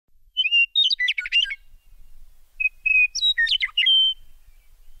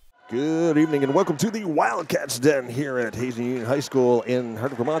Good evening and welcome to the Wildcats Den here at Hazen Union High School in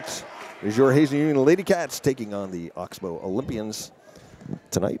Hardwick, Vermont. It is your Hazen Union Lady Cats taking on the Oxbow Olympians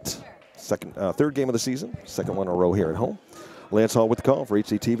tonight. Third game of the season, second one in a row here at home. Lance Hall with the call for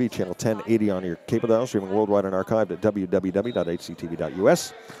HCTV, channel 1080 on your cable dial, streaming worldwide and archived at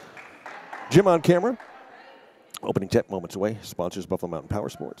www.hctv.us. Jim on camera. Opening tip moments away. Sponsors Buffalo Mountain Power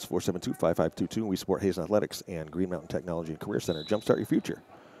Sports, 472-5522. We support Hazen Athletics and Green Mountain Technology and Career Center. Jumpstart your future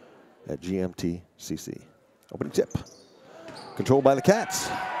at GMTCC. Opening tip. Controlled by the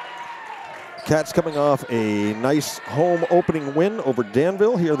Cats. Cats coming off a nice home opening win over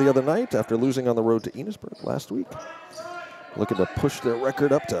Danville here the other night after losing on the road to Enosburg last week. Looking to push their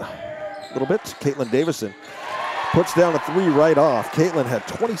record up to a little bit. Caitlin Davison puts down a three right off. Caitlin had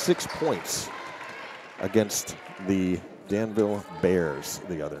 26 points against the Danville Bears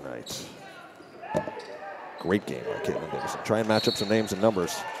the other night. Great game by Caitlin Davison. Try and match up some names and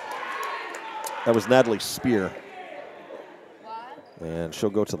numbers. That was Natalie Spear. And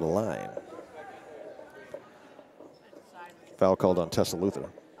she'll go to the line. Foul called on Tessa Luther.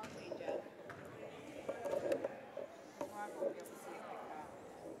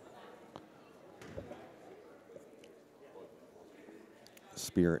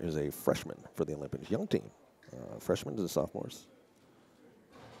 Spear is a freshman for the Olympians. Young team. Freshmen to the sophomores.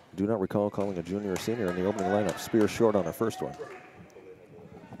 Do not recall calling a junior or senior in the opening lineup. Spear short on her first one.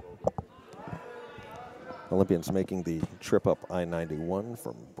 Olympians making the trip up I-91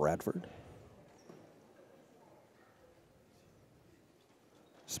 from Bradford.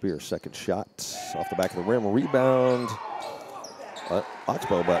 Spear's second shot off the back of the rim. Rebound.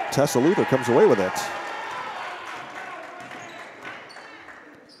 Oxbow, but Tessa Luther comes away with it.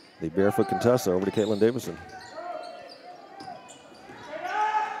 The barefoot Contessa over to Caitlin Davison.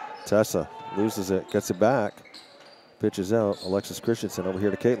 Tessa loses it, gets it back. Pitches out. Alexis Christensen over here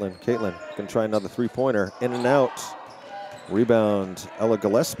to Caitlin. Caitlin can try another three-pointer. In and out. Rebound, Ella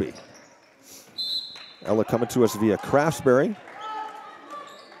Gillespie. Ella coming to us via Craftsbury.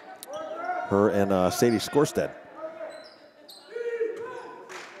 Her and Sadie Skorstead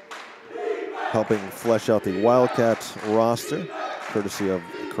helping flesh out the Wildcats roster, courtesy of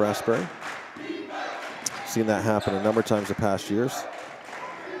Craftsbury. Seen that happen a number of times the past years.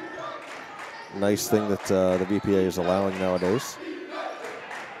 Nice thing that the VPA is allowing nowadays.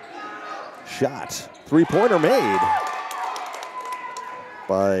 Shot. Three-pointer made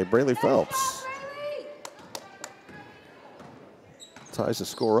by Braylee Phelps. Ties the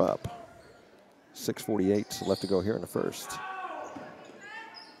score up. 6:48 left to go here in the first.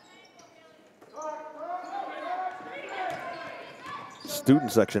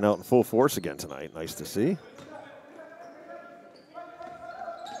 Student section out in full force again tonight. Nice to see.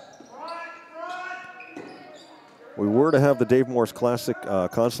 We were to have the Dave Morris Classic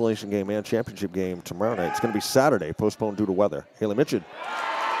consolation game and championship game tomorrow night. It's going to be Saturday, postponed due to weather. Haley Mitchell.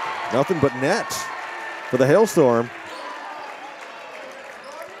 Nothing but net for the Hailstorm.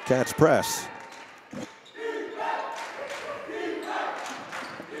 Cats press.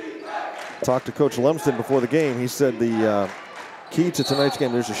 Talked to Coach Lumsden before the game. He said the key to tonight's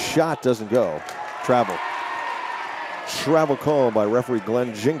game, there's a shot, doesn't go. Travel. Travel call by referee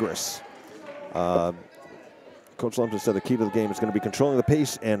Glenn Gingras. Coach Lumsden said the key to the game is going to be controlling the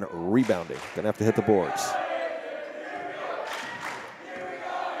pace and rebounding. Going to have to hit the boards.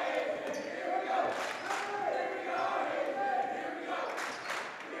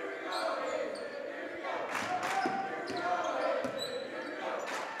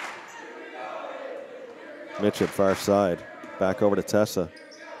 Mitchell, far side. Back over to Tessa.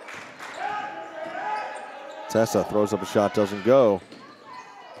 Tessa throws up a shot, doesn't go.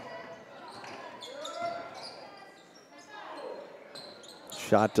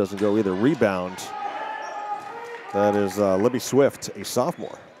 Shot doesn't go either. Rebound. That is Libby Swift, a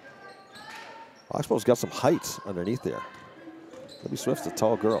sophomore. Oxbow's got some height underneath there. Libby Swift's a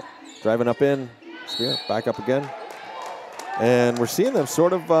tall girl. Driving up in. Spear, back up again. And we're seeing them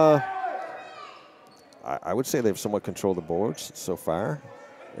sort of, I would say they've somewhat controlled the boards so far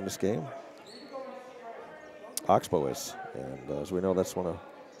in this game. Oxbow is. And as we know, that's one of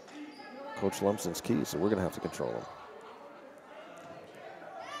Coach Lumsden's keys, so we're going to have to control them.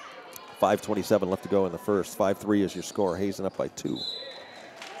 5:27 left to go in the first. 5-3 is your score. Hazen up by 2.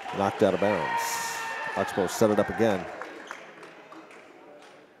 Knocked out of bounds. Oxbow set it up again.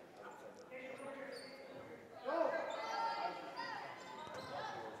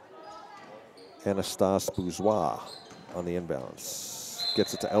 Anastasia Bourgeois on the inbounds.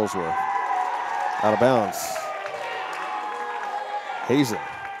 Gets it to Ellsworth. Out of bounds. Hazen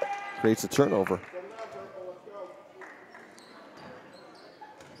creates a turnover.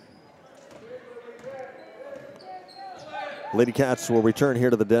 Lady Cats will return here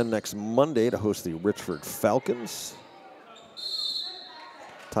to the Den next Monday to host the Richford Falcons.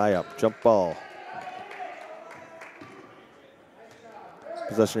 Tie up, jump ball.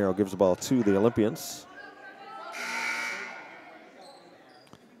 Possession arrow gives the ball to the Olympians.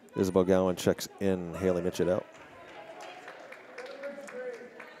 Isabel Gowan checks in, Haley Mitchett out.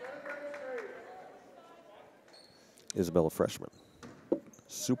 Isabel, a freshman.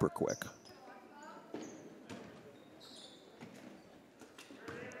 Super quick.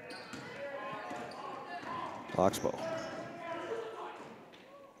 Oxbow.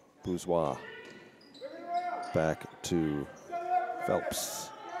 Bourgeois. Back to Phelps.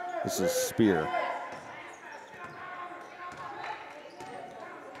 This is Spear.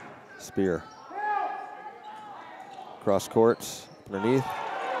 Spear. Cross court, underneath.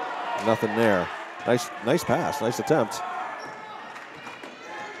 Nothing there. Nice pass, nice attempt.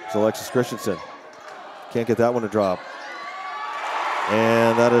 It's Alexis Christensen. Can't get that one to drop.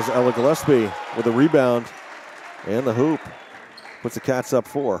 And that is Ella Gillespie with a rebound and the hoop. Puts the Cats up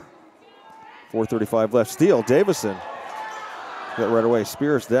 4. 4:35 left. Steal, Davison. Got right away.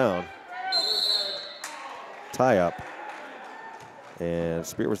 Spears down. Tie up. And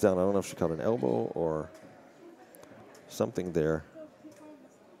Spear was down. I don't know if she caught an elbow or something there.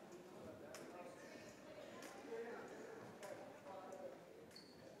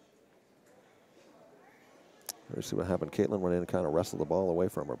 Let's see what happened. Caitlin went in and kind of wrestled the ball away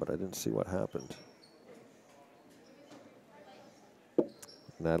from her, but I didn't see what happened.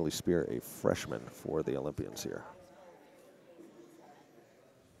 Natalie Spear, a freshman for the Olympians here.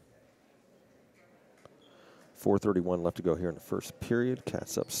 4:31 left to go here in the first period.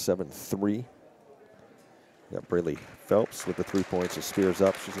 Cats up 7-3. Got Braylee Phelps with the 3 points as Spears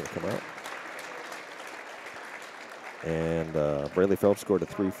up. She's going to come out. And Braylee Phelps scored a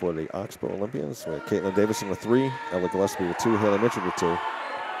 3 for the Oxbow Olympians. We had Caitlin Davison with 3, Ella Gillespie with 2, Haley Mitchell with 2.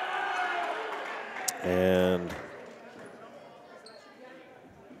 And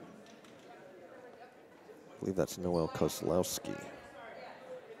I believe that's Noelle Kozlowski.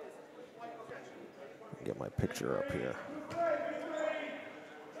 Get my picture up here.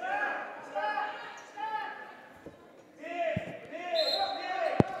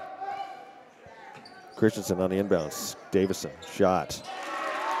 Christensen on the inbounds. Davison, shot.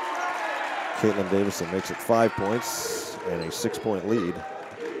 Caitlin Davison makes it 5 points and a 6-point lead.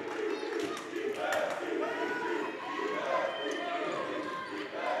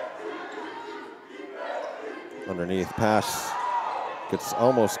 Underneath pass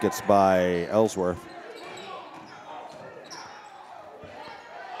almost gets by Ellsworth.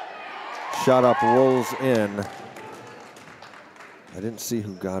 Shot up, rolls in. I didn't see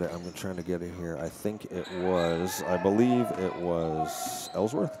who got it. I'm trying to get it here. I believe it was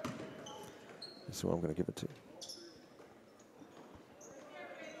Ellsworth. That's who I'm going to give it to.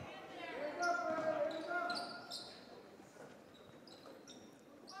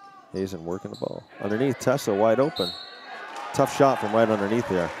 Hazen working the ball. Underneath, Tessa wide open. Tough shot from right underneath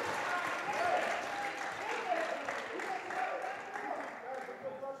there.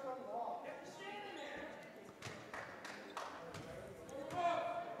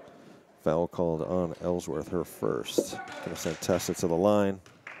 Foul called on Ellsworth, her first. Gonna send Tessa to the line.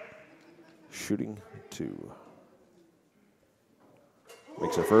 Shooting 2.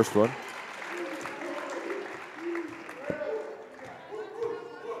 Makes her first one.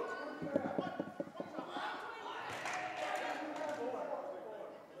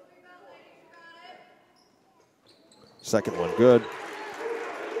 Second one good.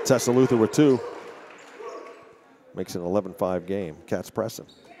 Tessa Luther with 2. Makes it an 11-5 game. Cats pressing.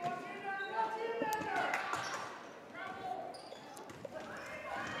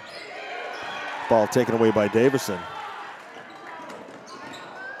 Ball taken away by Davison.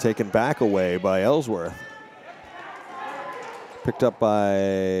 Taken back away by Ellsworth. Picked up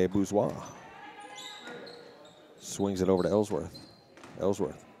by Bourgeois. Swings it over to Ellsworth.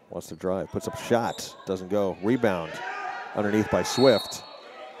 Ellsworth wants to drive, puts up a shot, doesn't go. Rebound underneath by Swift.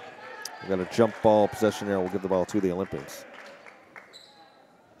 We got a jump ball possession there. We'll give the ball to the Olympians.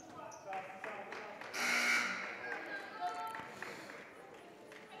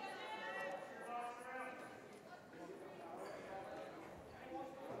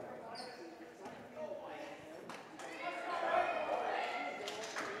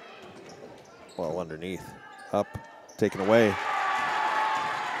 Ball underneath, up, taken away.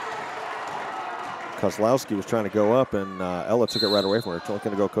 Kozlowski was trying to go up, and Ella took it right away from her. It's only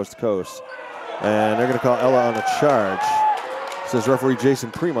going to go coast to coast. And they're going to call Ella on a charge, says referee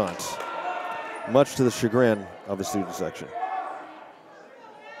Jason Premont, much to the chagrin of the student section.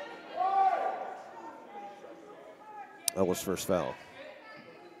 Ellis first foul.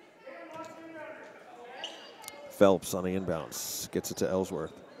 Phelps on the inbounds. Gets it to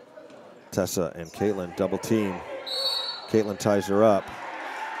Ellsworth. Tessa and Caitlin double team. Caitlin ties her up.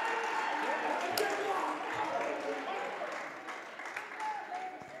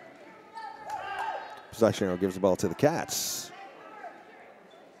 Possession arrow gives the ball to the Cats.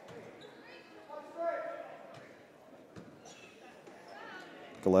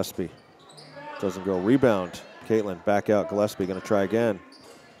 Gillespie doesn't go. Rebound. Caitlin back out. Gillespie going to try again.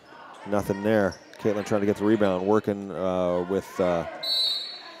 Nothing there. Caitlin trying to get the rebound. Working with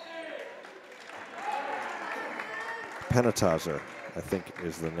Penatazer, I think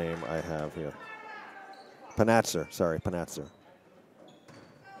is the name I have here. Panatzer. Sorry, Panatzer.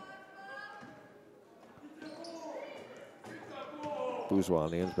 Bourgeois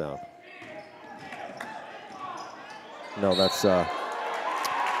on the inbound. No, that's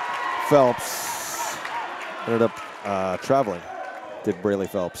Phelps. Ended up traveling. Did Braley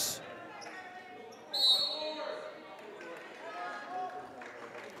Phelps.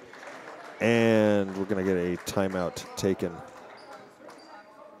 And we're going to get a timeout taken.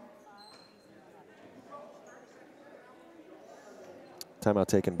 Timeout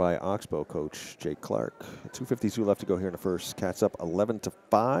taken by Oxbow coach Jake Clark. 2:52 left to go here in the first. Cats up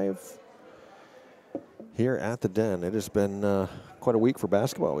 11-5 here at the Den. It has been quite a week for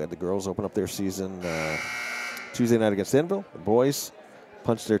basketball. We had the girls open up their season Tuesday night against Denville. The boys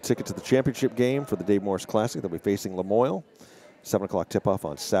punched their ticket to the championship game for the Dave Morris Classic. They'll be facing Lamoille. 7 o'clock tip-off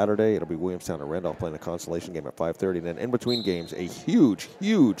on Saturday. It'll be Williamstown and Randolph playing the consolation game at 5:30. And then in between games, a huge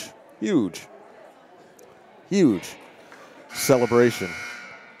celebration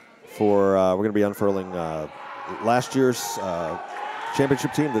for, we're going to be unfurling last year's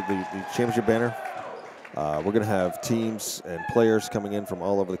championship team, the championship banner. We're going to have teams and players coming in from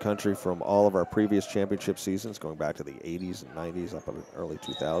all over the country from all of our previous championship seasons, going back to the 80s and 90s, up in the early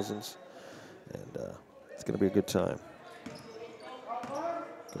 2000s. And it's going to be a good time.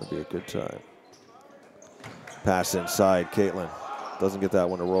 Going to be a good time. Pass inside, Caitlin. Doesn't get that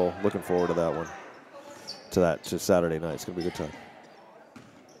one to roll. Looking forward to that one. To Saturday night. It's going to be a good time.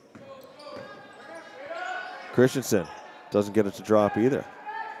 Christensen doesn't get it to drop either.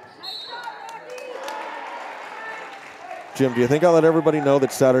 Jim, do you think I'll let everybody know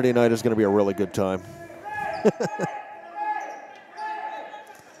that Saturday night is going to be a really good time?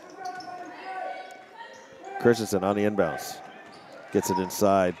 Christensen on the inbounds. Gets it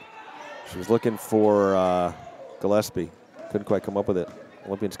inside. She was looking for Gillespie. Couldn't quite come up with it.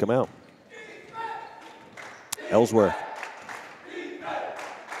 Olympians come out. Ellsworth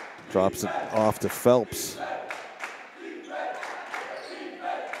drops it off to Phelps.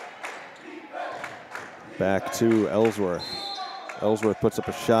 Back to Ellsworth. Ellsworth puts up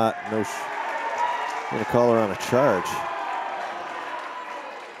a shot. No, going to call her on a charge.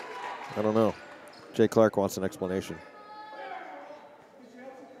 I don't know. Jay Clark wants an explanation.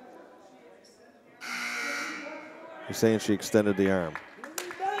 He's saying she extended the arm.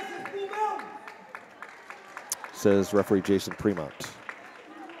 Says referee Jason Premont.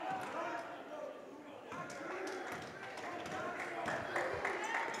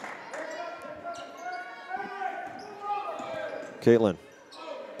 Caitlin,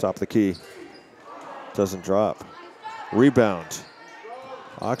 top of the key. Doesn't drop. Rebound.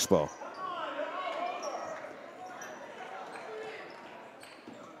 Oxbow.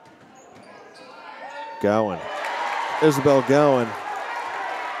 Gowan. Isabel Gowan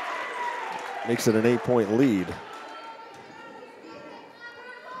makes it an 8-point lead.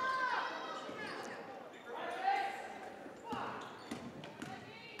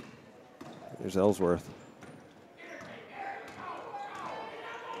 Here's Ellsworth.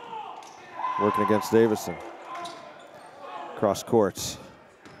 Working against Davison. Cross courts.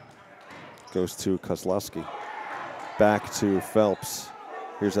 Goes to Kozlowski. Back to Phelps.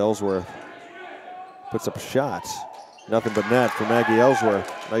 Here's Ellsworth. Puts up a shot. Nothing but net for Maggie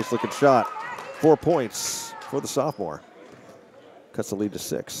Ellsworth. Nice looking shot. 4 points for the sophomore. Cuts the lead to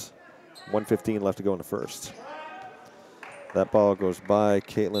 6. 1:15 left to go in the first. That ball goes by.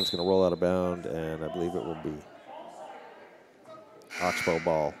 Caitlin's going to roll out of bound, and I believe it will be Oxbow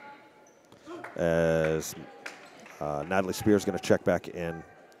ball. As Natalie Spears is going to check back in,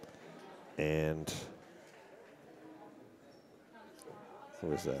 and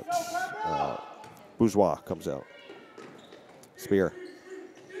who is that? Bourgeois comes out. Spear.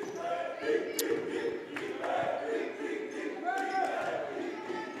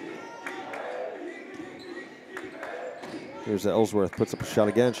 Here's Ellsworth, puts up a shot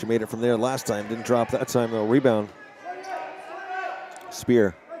again. She made it from there last time, didn't drop that time though. Rebound.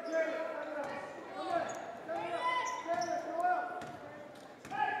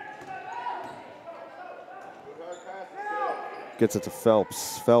 Gets it to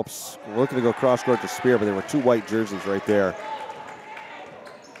Phelps. Phelps looking to go cross court to Spear, but there were 2 white jerseys right there.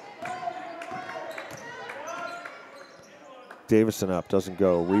 Davison up, doesn't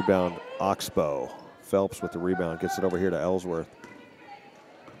go. Rebound, Oxbow. Phelps with the rebound, gets it over here to Ellsworth.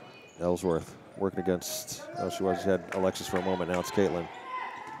 Ellsworth working against, oh, she had Alexis for a moment, now it's Caitlin.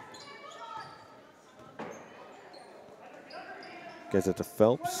 Gets it to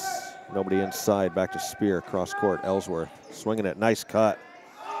Phelps. Nobody inside, back to Spear, cross court, Ellsworth. Swinging it, nice cut.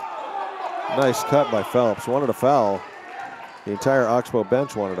 Nice cut by Phelps, wanted a foul. The entire Oxbow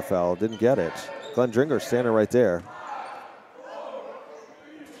bench wanted a foul, didn't get it. Glenn Dringer standing right there.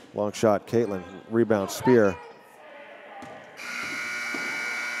 Long shot, Caitlin, rebound, Spear.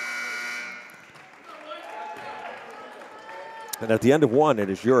 And at the end of 1, it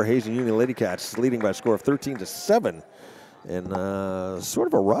is your Hazen Union Lady Cats leading by a score of 13-7. And sort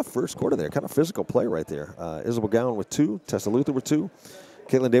of a rough first quarter there, kind of physical play right there. Isabel Gowan with 2, Tessa Luther with 2,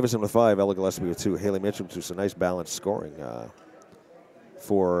 Caitlin Davison with 5, Ella Gillespie with 2, Haley Mitchell with 2. So nice balanced scoring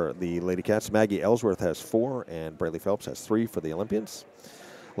for the Lady Cats. Maggie Ellsworth has 4, and Braley Phelps has 3 for the Olympians.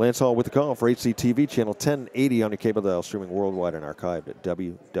 Lance Hall with the call for HCTV, channel 1080 on your cable dial, streaming worldwide and archived at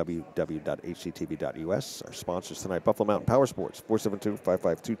www.hctv.us. Our sponsors tonight, Buffalo Mountain Power Sports,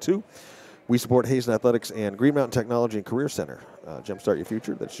 472-5522. We support Hazen Athletics and Green Mountain Technology and Career Center. Jumpstart your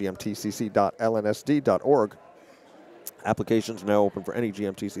future. That's gmtcc.lnsd.org. Applications now open for any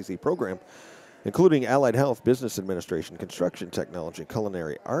GMTCC program, including allied health, business administration, construction technology,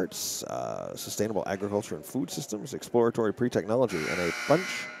 culinary arts, sustainable agriculture and food systems, exploratory pre-technology, and a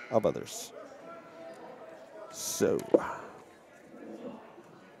bunch of others. So,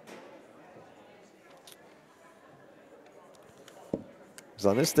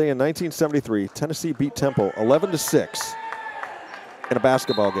 on this day in 1973, Tennessee beat Temple 11-6 in a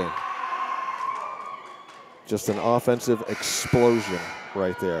basketball game. Just an offensive explosion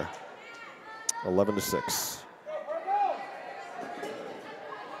right there. 11-6.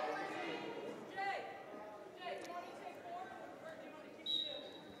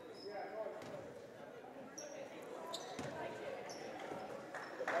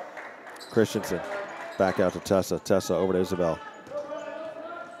 Christensen back out to Tessa. Tessa over to Isabel.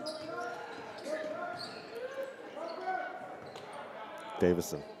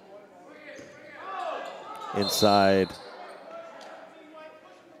 Davison. Inside.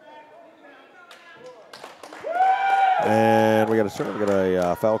 And we got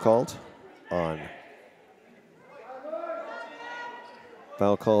a foul called on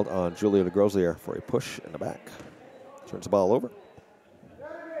Julia DeGrosier for a push in the back. Turns the ball over.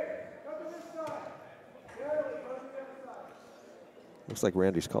 Looks like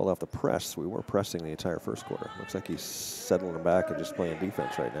Randy's called off the press. We were pressing the entire first quarter. Looks like he's settling them back and just playing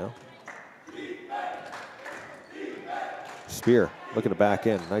defense right now. Spear looking to back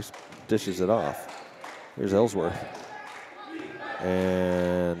in. Nice dishes it off. Here's Ellsworth.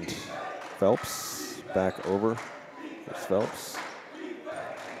 And Phelps back over. There's Phelps.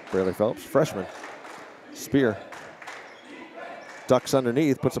 Braley Phelps, freshman. Spear. Ducks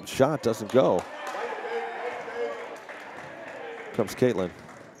underneath, puts up a shot, doesn't go. Comes Caitlin.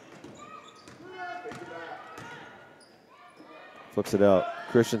 Flips it out.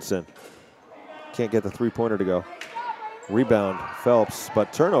 Christensen. Can't get the three-pointer to go. Rebound, Phelps,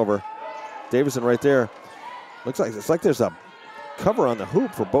 but turnover. Davison right there. It's like there's a cover on the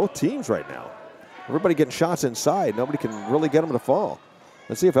hoop for both teams right now. Everybody getting shots inside. Nobody can really get them to fall.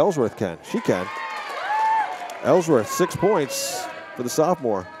 Let's see if Ellsworth can. She can. Ellsworth, 6 points for the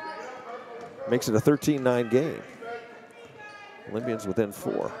sophomore. Makes it a 13-9 game. Olympians within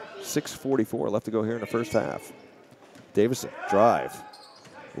 4. 6:44 left to go here in the first half. Davison, drive.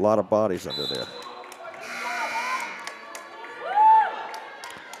 A lot of bodies under there.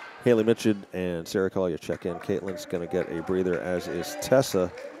 Haley Mitchell and Sarah Collier check in. Caitlin's going to get a breather, as is Tessa,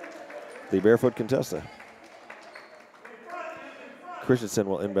 the barefoot contestant. Christensen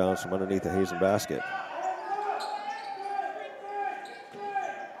will inbound from underneath the Hazen basket.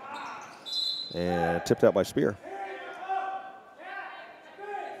 And tipped out by Spear.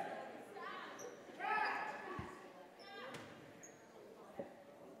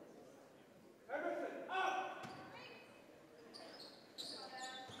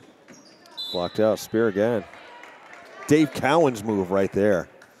 Blocked out, Spear again. Dave Cowan's move right there.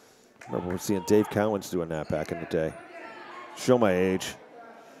 I remember seeing Dave Cowens doing that back in the day. Show my age.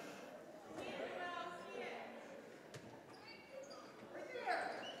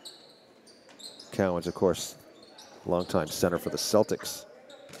 Cowens, of course, longtime center for the Celtics.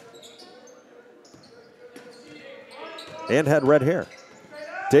 And had red hair.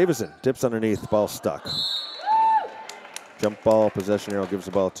 Davison dips underneath, ball stuck. Jump ball, possession arrow gives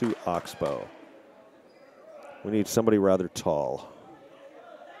the ball to Oxbow. We need somebody rather tall.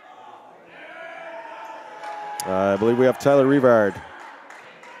 I believe we have Tyler Revard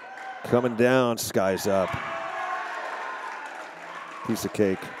coming down, skies up. Piece of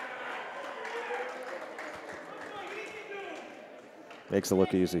cake. Makes it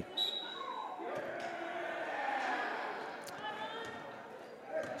look easy.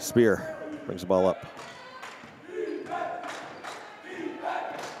 Spear brings the ball up.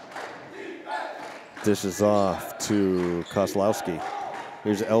 Dishes off to Kozlowski.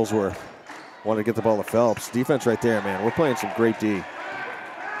 Here's Ellsworth. Wanted to get the ball to Phelps. Defense right there, man. We're playing some great D.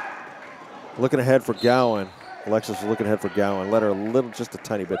 Looking ahead for Gowan. Alexis was looking ahead for Gowan. Let her just a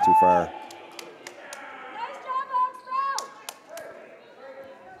tiny bit too far. Nice job,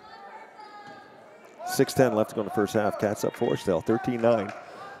 Oxbow. 6:10 left to go in the first half. Cats up 4 still, 13-9.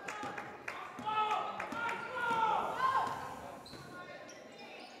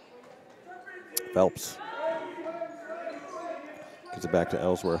 Phelps gives it back to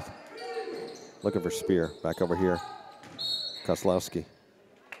Ellsworth. Looking for Spear. Back over here. Kozlowski.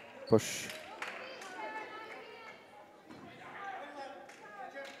 Push.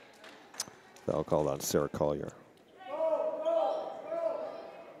 Foul called on Sarah Collier.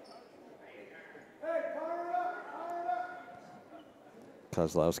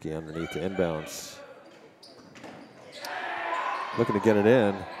 Kozlowski underneath the inbounds. Looking to get it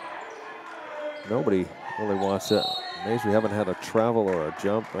in. Nobody really wants it. Amazed we haven't had a travel or a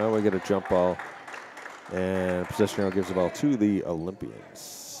jump. Well, we get a jump ball. And possession arrow gives the ball to the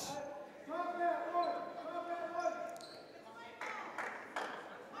Olympians.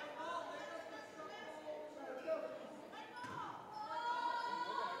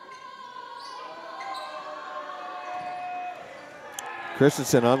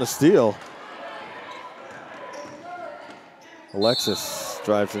 Christensen on the steal. Alexis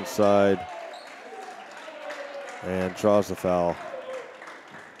drives inside and draws the foul.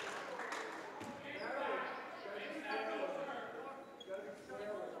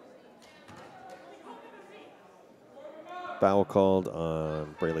 Foul called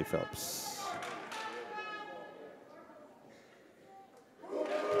on Braylee Phelps.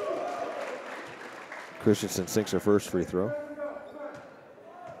 Christensen sinks her first free throw.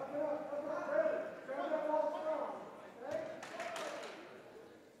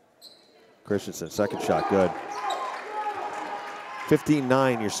 Christensen, second shot, good.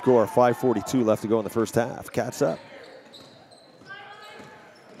 15-9 your score, 5:42 left to go in the first half. Cats up.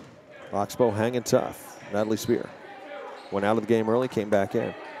 Oxbow hanging tough. Natalie Spear went out of the game early, came back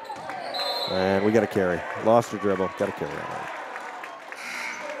in. And we got a carry. Lost her dribble, got a carry on that.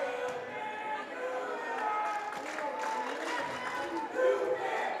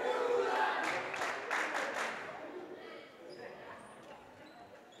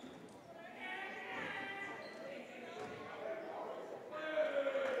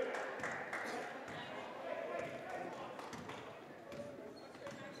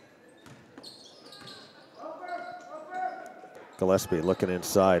 Gillespie looking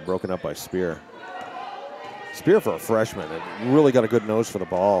inside, broken up by Spear. Spear for a freshman, and really got a good nose for the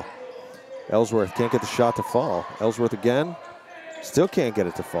ball. Ellsworth can't get the shot to fall. Ellsworth again, still can't get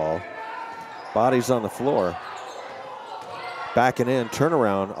it to fall. Body's on the floor. Backing in,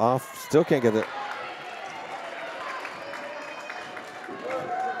 turnaround, off, still can't get it.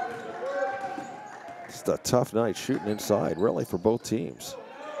 Just a tough night shooting inside, really, for both teams.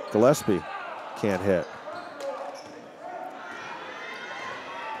 Gillespie can't hit.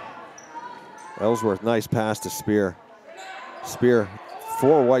 Ellsworth, nice pass to Spear. Spear,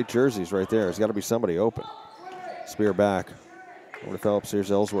 4 white jerseys right there. There's got to be somebody open. Spear back. Over to Phelps. Here's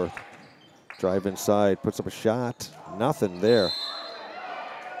Ellsworth. Drive inside, puts up a shot. Nothing there.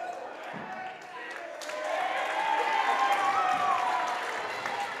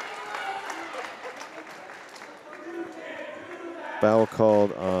 Foul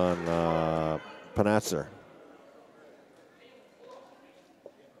called on Panatzer.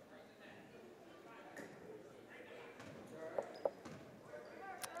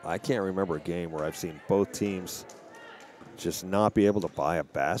 I can't remember a game where I've seen both teams just not be able to buy a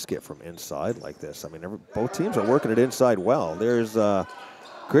basket from inside like this. I mean, both teams are working it inside well. There's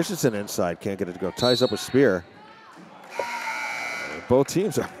Christensen inside, can't get it to go. Ties up with Spear. Both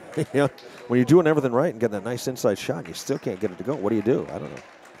teams are, you know, when you're doing everything right and getting that nice inside shot, and you still can't get it to go. What do you do? I don't know.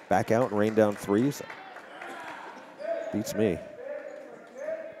 Back out and rain down threes? Beats me.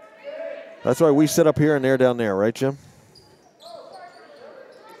 That's why we sit up here and they're down there, right, Jim?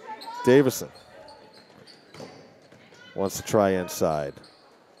 Davison wants to try inside.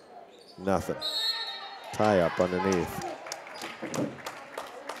 Nothing. Tie up underneath.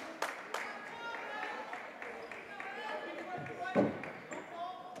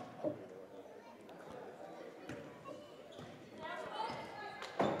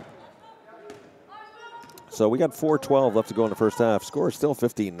 So we got 4:12 left to go in the first half. Score is still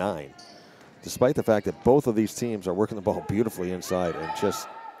 15-9, despite the fact that both of these teams are working the ball beautifully inside and just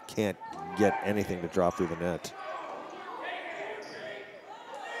can't get anything to drop through the net.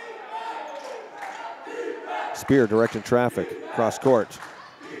 Spear directing traffic, cross court.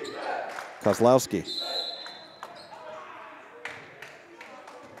 Kozlowski.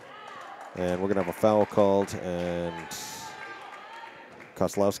 And we're going to have a foul called, and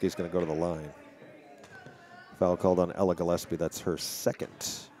Kozlowski is going to go to the line. Foul called on Ella Gillespie. That's her second.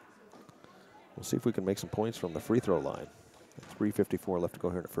 We'll see if we can make some points from the free throw line. 3:54 left to go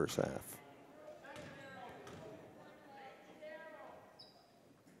here in the first half.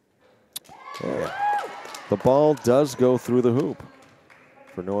 Yeah. The ball does go through the hoop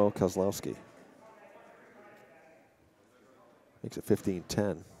for Noel Kozlowski. Makes it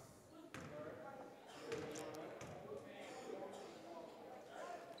 15-10.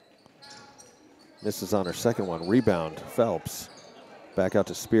 Misses on her second one. Rebound, Phelps. Back out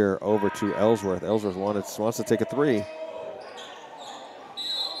to Spear, over to Ellsworth. Ellsworth wants to take a three.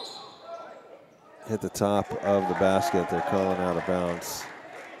 Hit the top of the basket. They're calling out of bounds.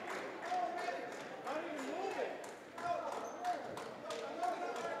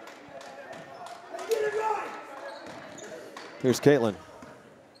 Here's Caitlin.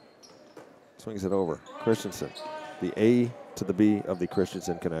 Swings it over. Christensen. The A to the B of the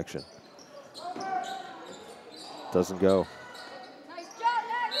Christensen connection. Doesn't go. Nice job,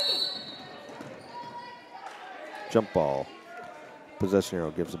 Maggie. Jump ball. Possession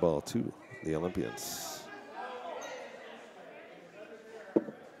arrow gives the ball to the Olympians.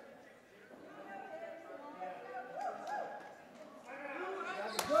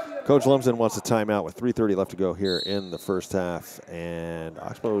 Coach Lumsden wants a timeout with 3:30 left to go here in the first half. And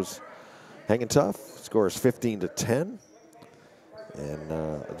Oxbow's hanging tough. Score is 15-10.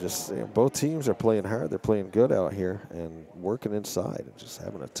 And both teams are playing hard. They're playing good out here and working inside and just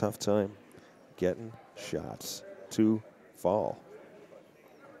having a tough time getting shots to fall.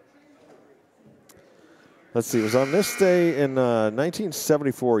 Let's see, it was on this day in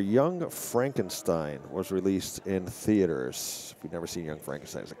 1974, Young Frankenstein was released in theaters. If you've never seen Young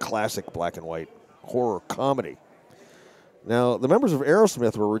Frankenstein, it's a classic black and white horror comedy. Now, the members of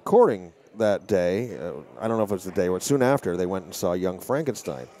Aerosmith were recording that day. I don't know if it was the day, but soon after, they went and saw Young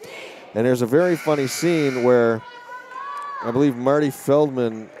Frankenstein. And there's a very funny scene where I believe Marty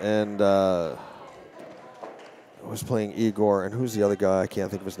Feldman and was playing Igor, and who's the other guy? I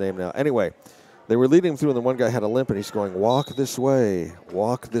can't think of his name now. Anyway, they were leading him through, and the one guy had a limp, and he's going, "Walk this way,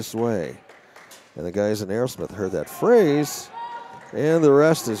 walk this way." And the guys in Aerosmith heard that phrase, and the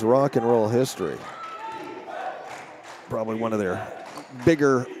rest is rock and roll history. Probably one of their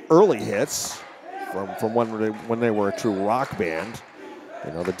bigger early hits from when they were a true rock band.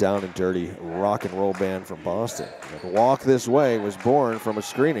 You know, the down and dirty rock and roll band from Boston. And Walk This Way was born from a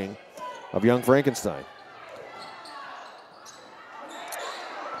screening of Young Frankenstein.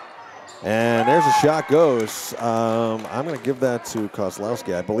 And there's a shot goes. I'm going to give that to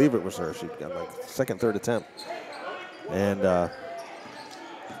Kozlowski. I believe it was her. She got like second, third attempt. And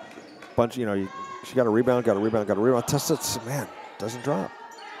bunch, you know, she got a rebound, got a rebound, got a rebound. Test it, man, doesn't drop.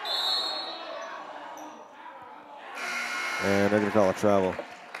 And they're going to call it travel.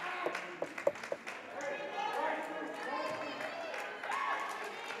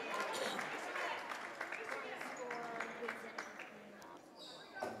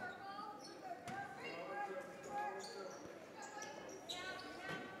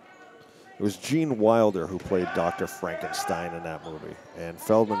 It was Gene Wilder who played Dr. Frankenstein in that movie, and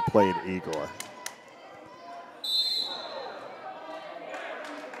Feldman played Igor.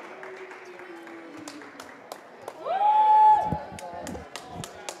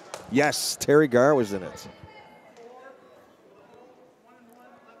 Yes, Terry Garr was in it.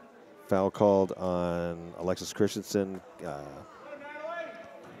 Foul called on Alexis Christensen.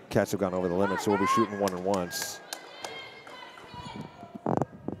 Cats have gone over the limit, so we'll be shooting 1-and-1s.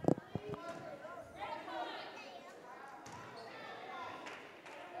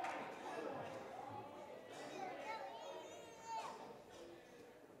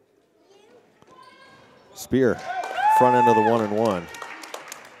 Spear, front end of the 1-and-1.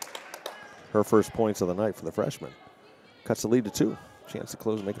 Her first points of the night for the freshman. Cuts the lead to 2. Chance to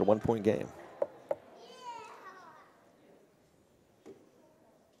close and make it a 1-point game.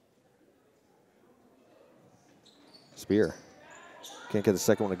 Spear can't get the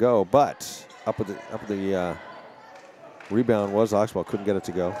second one to go, but up with the Rebound was Oxbow, couldn't get it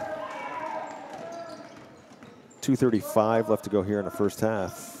to go. 2:35 left to go here in the first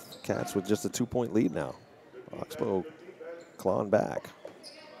half. Cats with just a 2-point lead now. Oxbow clawing back.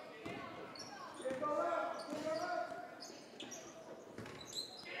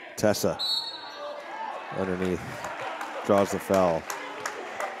 Tessa underneath, draws the foul.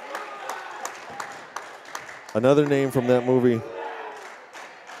 Another name from that movie.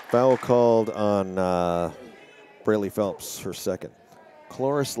 Foul called on Braley Phelps, her second.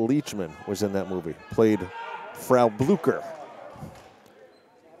 Cloris Leachman was in that movie, played Frau Blucher.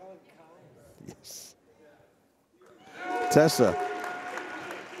 Yes. Tessa.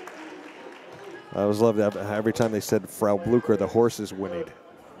 I always loved that. Every time they said Frau Blucher, the horses whinnied.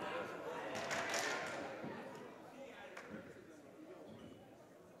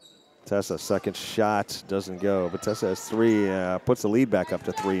 Tessa, second shot, doesn't go, but Tessa has 3, puts the lead back up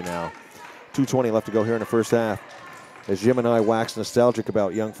to 3 now. 2:20 left to go here in the first half. As Jim and I wax nostalgic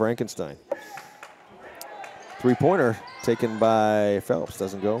about Young Frankenstein. 3-pointer taken by Phelps,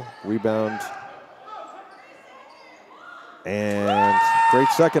 doesn't go. Rebound. And great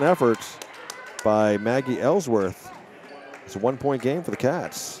second effort by Maggie Ellsworth. It's a 1-point game for the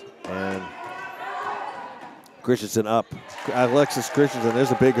Cats. And Christensen up. Alexis Christensen,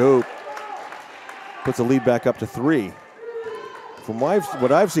 there's a big hoop. Puts the lead back up to 3. From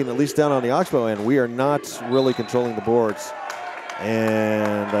what I've seen, at least down on the Oxbow end, we are not really controlling the boards.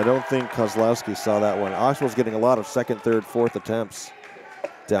 And I don't think Kozlowski saw that one. Oxbow's getting a lot of second, third, fourth attempts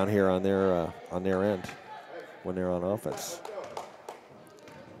down here on their end when they're on offense.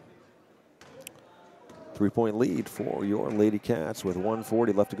 3-point lead for your Lady Cats with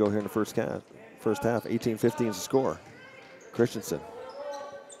 1:40 left to go here in the first half. 18-15 is the score. Christensen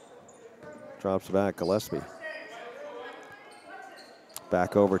drops back. Gillespie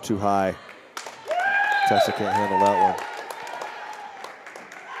back over too high. Tessa can't handle that one.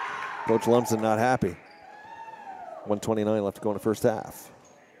 Coach Lumsden not happy. 1:29 left to go in the first half.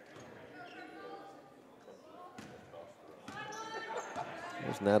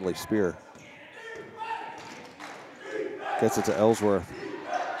 There's Natalie Spear. Gets it to Ellsworth.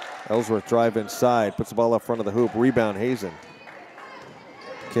 Ellsworth drive inside, puts the ball up front of the hoop. Rebound, Hazen.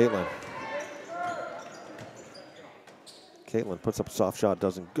 Caitlin puts up a soft shot,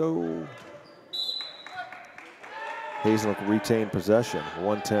 doesn't go. Hazen will retain possession,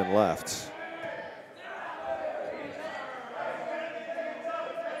 1:10 left.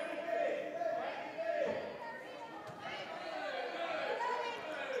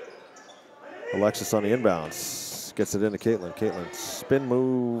 Alexis on the inbounds, gets it into Caitlin. Caitlin, spin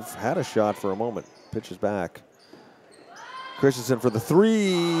move, had a shot for a moment, pitches back. Christensen for the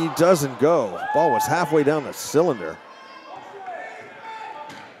 3, doesn't go. Ball was halfway down the cylinder.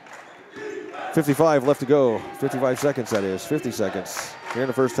 55 left to go. 55 seconds, that is. 50 seconds here in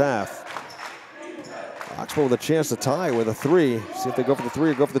the first half. Oxbow with a chance to tie with a 3. See if they go for the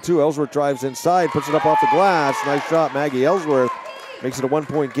 3 or go for the 2. Ellsworth drives inside, puts it up off the glass. Nice shot, Maggie Ellsworth. Makes it a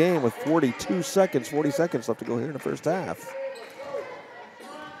 1-point game with 40 seconds left to go here in the first half.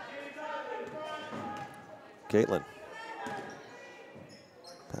 Caitlin.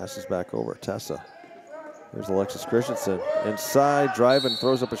 Passes back over. Tessa. Here's Alexis Christensen. Inside, driving,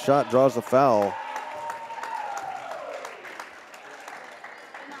 throws up a shot, draws the foul.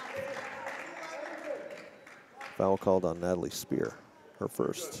 Foul called on Natalie Spear, her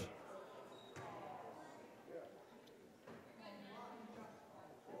first.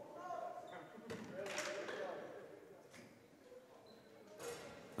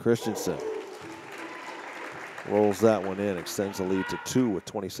 Christensen rolls that one in, extends the lead to 2 with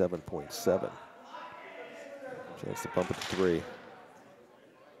 27.7. Chance to bump it to 3.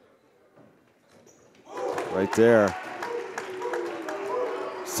 Right there.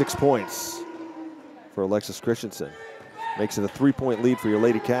 6 points for Alexis Christensen. Makes it a 3-point lead for your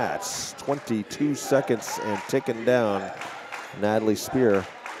Lady Cats. 22 seconds and ticking down. Natalie Spear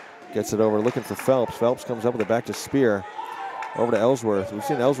gets it over, looking for Phelps. Phelps comes up with it back to Spear. Over to Ellsworth. We've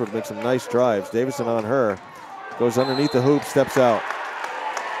seen Ellsworth make some nice drives. Davison on her. Goes underneath the hoop, steps out.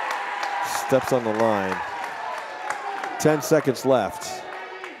 Steps on the line. 10 seconds left.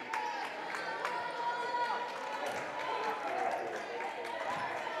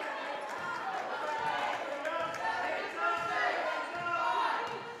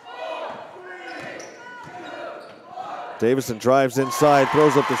 Davison drives inside,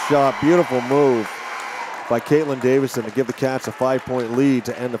 throws up the shot. Beautiful move by Caitlin Davison to give the Cats a 5-point lead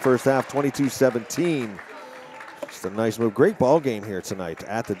to end the first half, 22-17. Just a nice move. Great ball game here tonight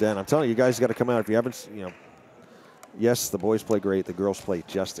at the Den. I'm telling you, you guys got to come out if you haven't, Yes, the boys play great. The girls play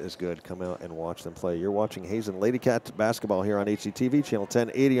just as good. Come out and watch them play. You're watching Hazen Lady Cat basketball here on HCTV, channel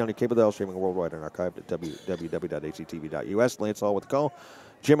 1080 on your cable dial, streaming worldwide and archived at www.hctv.us. Lance Hall with the call.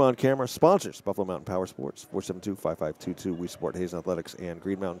 Jim on camera. Sponsors, Buffalo Mountain Power Sports, 472-5522. We support Hazen Athletics and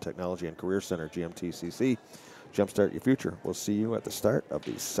Green Mountain Technology and Career Center, GMTCC. Jumpstart your future. We'll see you at the start of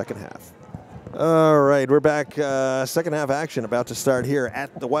the second half. All right, we're back. Second half action about to start here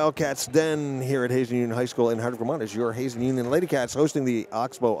at the Wildcats Den here at Hazen Union High School in Hardwick, Vermont. As your Hazen Union Lady Cats hosting the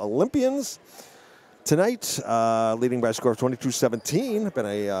Oxbow Olympians tonight, leading by a score of 22-17. Been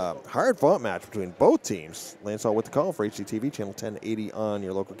a hard-fought match between both teams. Lance Hall with the call for HCTV, channel 1080 on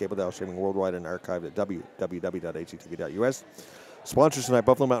your local cable dial, streaming worldwide and archived at www.hctv.us. Sponsors tonight,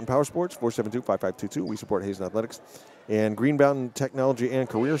 Buffalo Mountain Power Sports, 472-5522. We support Hazen Athletics. And Green Mountain Technology and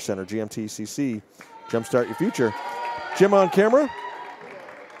Career Center, GMTCC. Jumpstart your future. Jim on camera.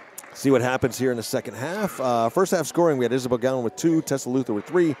 See what happens here in the second half. First half scoring, we had Isabel Gallen with 2, Tessa Luther with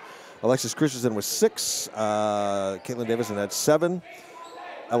 3, Alexis Christensen with 6, Caitlin Davison had 7,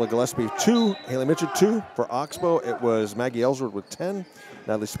 Ella Gillespie 2, Haley Mitchell 2. For Oxbow, it was Maggie Ellsworth with 10,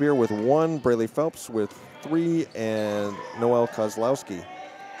 Natalie Spear with 1, Braylee Phelps with 3, and Noelle Kozlowski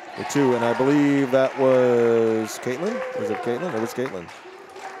with 2. And I believe that was Caitlin. Was it Caitlin? It was Caitlin.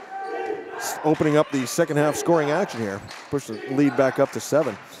 Opening up the second half scoring action here. Pushed the lead back up to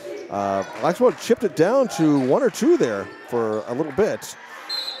 7. Oxbow chipped it down to 1 or 2 there for a little bit.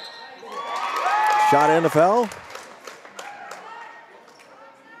 Shot and a foul.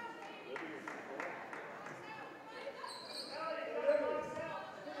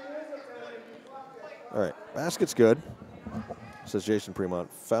 All right, basket's good, says Jason Fremont.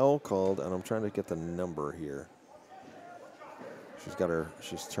 Foul called, and I'm trying to get the number here.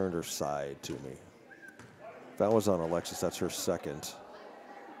 She's turned her side to me. Foul was on Alexis, that's her second.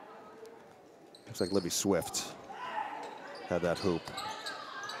 Looks like Libby Swift had that hoop.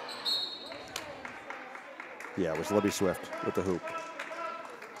 Yeah, it was Libby Swift with the hoop.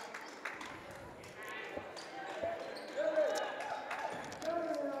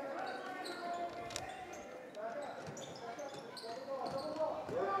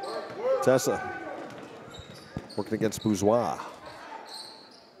 Tessa working against Bourgeois.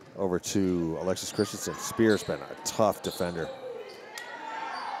 Over to Alexis Christensen. Spear's been a tough defender.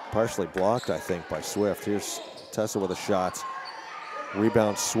 Partially blocked, I think, by Swift. Here's Tessa with a shot.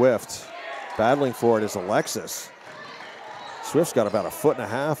 Rebound Swift. Battling for it is Alexis. Swift's got about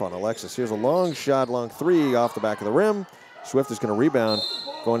 1.5 feet on Alexis. Here's a long shot, long 3 off the back of the rim. Swift is going to rebound.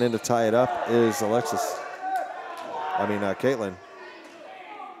 Going in to tie it up is Caitlin.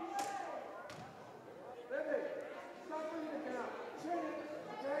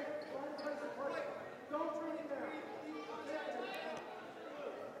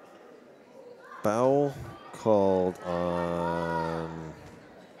 Foul called on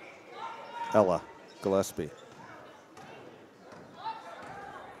Ella Gillespie.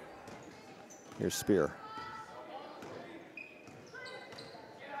 Here's Spear.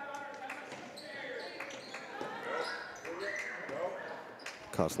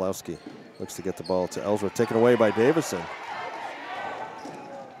 Kozlowski looks to get the ball to Ellsworth, taken away by Davison.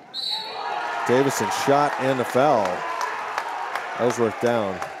 Davison shot and the foul. Ellsworth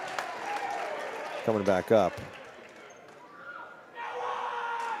down. Coming back up.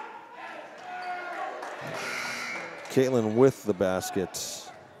 Caitlin with the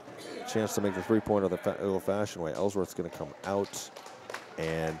basket. Chance to make the three-pointer the old-fashioned way. Ellsworth's going to come out,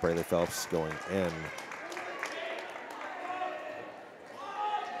 and Braylee Phelps going in.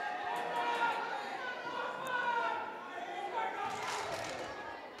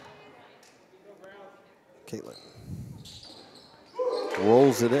 Caitlin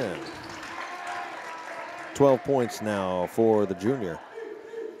rolls it in. 12 points now for the junior.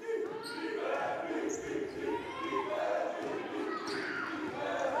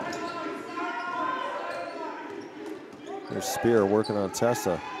 Here's Spear working on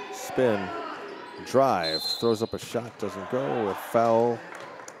Tessa. Spin, drive, throws up a shot, doesn't go. A foul.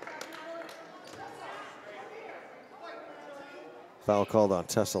 Foul called on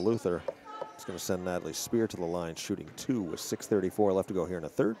Tessa Luther. It's going to send Natalie Spear to the line, shooting 2 with 6:34 left to go here in the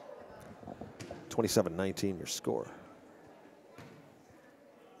third. 27-19 your score.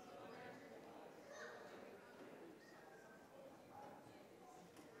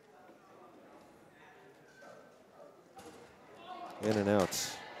 In and out.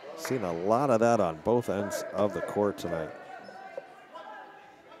 Seen a lot of that on both ends of the court tonight.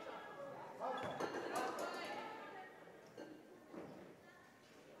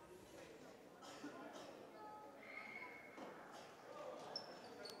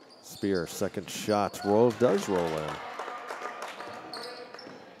 Spear, second shot, does roll in.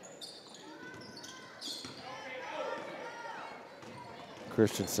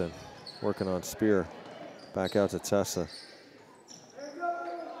 Christensen working on Spear. Back out to Tessa.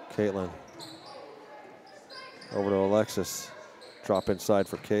 Caitlin. Over to Alexis. Drop inside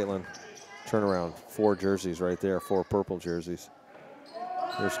for Caitlin. Turnaround, 4 jerseys right there, 4 purple jerseys.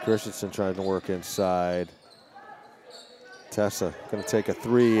 Here's Christensen trying to work inside. Tessa gonna take a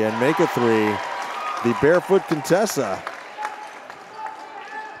 3 and make a 3. The barefoot Contessa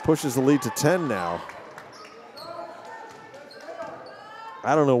pushes the lead to 10 now.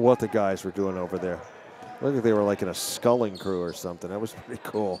 I don't know what the guys were doing over there. Looked like they were like in a sculling crew or something. That was pretty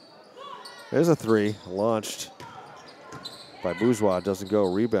cool. There's a 3 launched by Bourgeois. Doesn't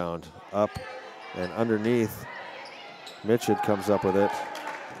go. Rebound up and underneath. Mitchell comes up with it.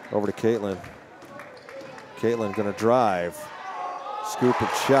 Over to Caitlin. Caitlin gonna drive. Scoop and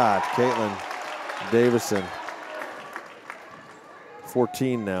shot. Caitlin Davison.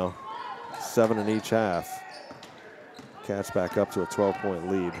 14 now. 7 in each half. Cats back up to a 12-point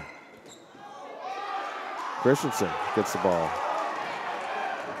lead. Christensen gets the ball.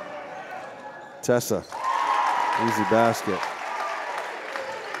 Tessa, easy basket.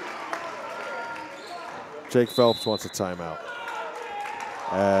 Jake Phelps wants a timeout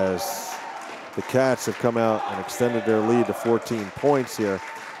as the Cats have come out and extended their lead to 14 points here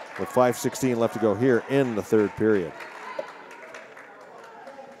with 5:16 left to go here in the 3rd period.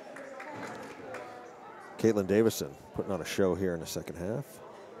 Caitlin Davison putting on a show here in the 2nd half.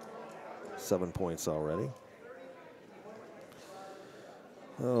 7 points already.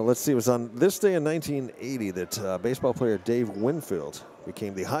 Let's see, it was on this day in 1980 that baseball player Dave Winfield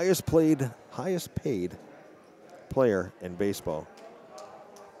became the highest paid player in baseball.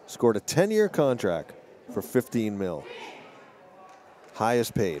 Scored a 10-year contract for $15 million.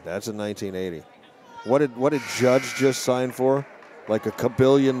 Highest paid, that's in 1980. What did Judge just sign for? Like $1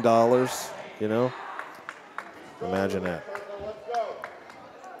 billion, you know? Imagine that.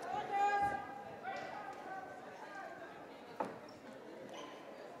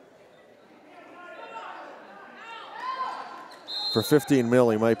 For $15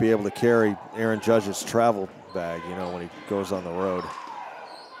 million, he might be able to carry Aaron Judge's travel bag, you know, when he goes on the road.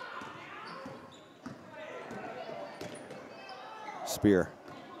 Spear.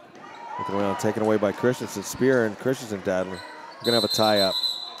 Looking around, taken away by Christensen. Spear and Christensen daddling. We're going to have a tie-up.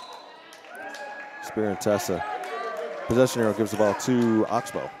 Spear and Tessa. Possession arrow gives the ball to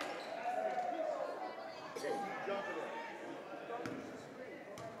Oxbow.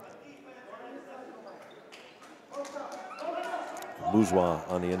 Bourgeois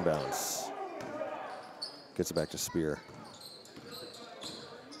on the inbounds. Gets it back to Spear.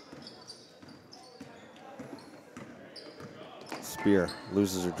 Spear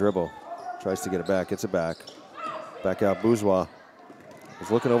loses her dribble. Tries to get it back, gets it back. Back out Bourgeois.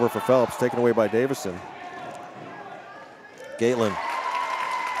 Was looking over for Phelps, taken away by Davison. Caitlin.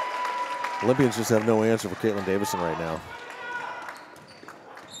 Olympians just have no answer for Caitlin Davison right now.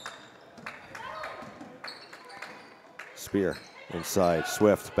 Spear inside,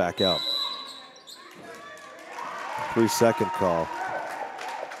 Swift back out. 3-second call.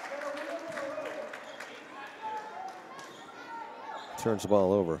 Turns the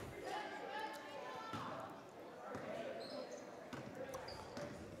ball over.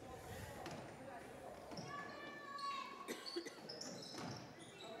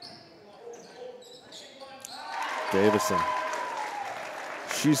 Davison.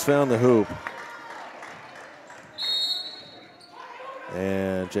 She's found the hoop.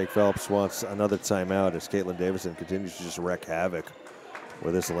 And Jake Phelps wants another timeout as Caitlin Davison continues to just wreak havoc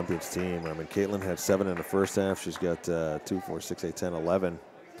with this Olympians team. I mean, Caitlin had 7 in the first half. She's got 2, 4, 6, 8, 10, 11.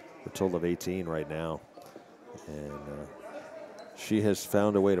 A total of 18 right now. And she has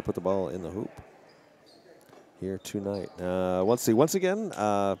found a way to put the ball in the hoop here tonight. Let's see, once again,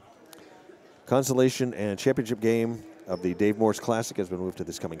 consolation and championship game of the Dave Morse Classic has been moved to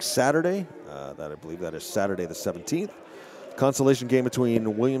this coming Saturday. I believe that is Saturday the 17th. Consolation game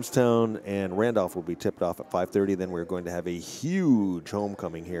between Williamstown and Randolph will be tipped off at 5:30. Then we're going to have a huge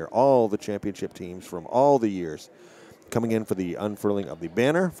homecoming here. All the championship teams from all the years coming in for the unfurling of the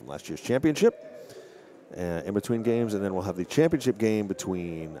banner from last year's championship in between games. And then we'll have the championship game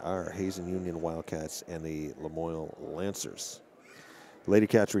between our Hazen Union Wildcats and the Lamoille Lancers. Lady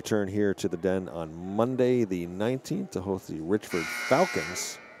Cats return here to the Den on Monday the 19th to host the Richford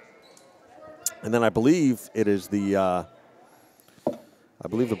Falcons. And then I believe it is the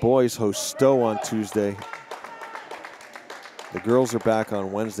the boys host Stowe on Tuesday. The girls are back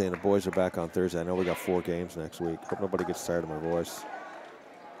on Wednesday and the boys are back on Thursday. I know we got 4 games next week. Hope nobody gets tired of my voice.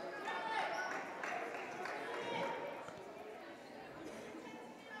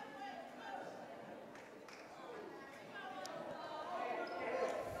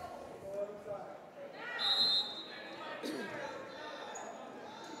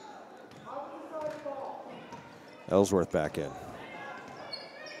 Ellsworth back in.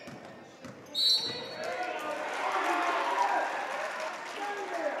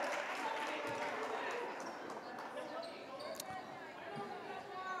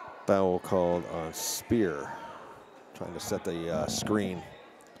 Foul called on Spear, trying to set the screen.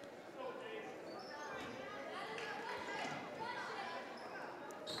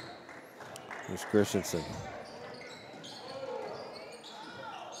 Here's Christensen.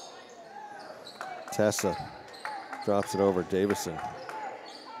 Tessa drops it over Davison.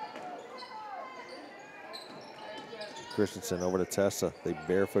 Christensen over to Tessa. They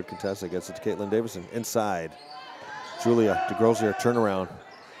barefoot Contessa, gets it to Caitlin Davison. Inside. Julia DeGrozier turnaround.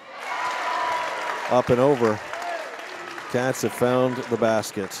 Up and over. Cats have found the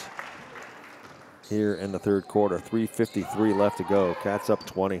basket here in the third quarter. 3:53 left to go. Cats up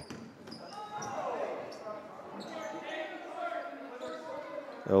 20.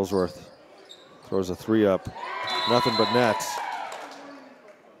 Ellsworth throws a three up. Nothing but nets.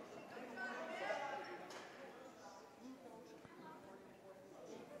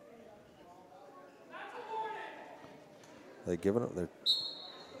 They given it.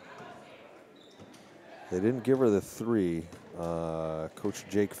 They didn't give her the three. Coach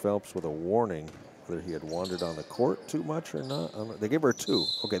Jake Phelps with a warning whether he had wandered on the court too much or not. They gave her two.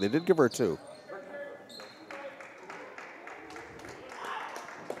 Okay, they did give her two.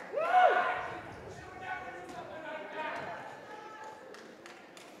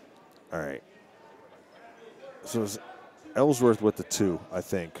 All right. So it was Ellsworth with the two, I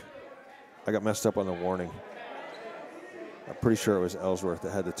think. I got messed up on the warning. I'm pretty sure it was Ellsworth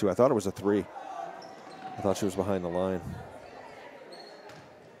that had the two. I thought it was a three. I thought she was behind the line.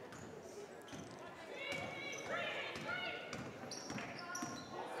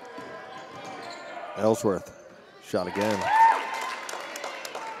 Ellsworth, shot again.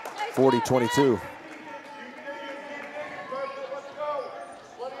 40-22.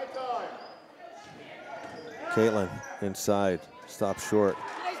 Caitlin inside, stops short.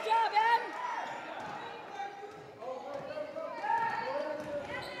 Nice job, Em.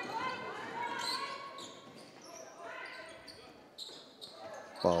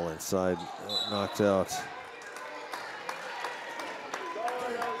 Ball inside, knocked out.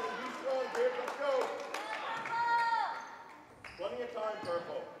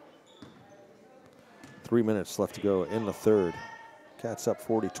 3 minutes left to go in the third. Cats up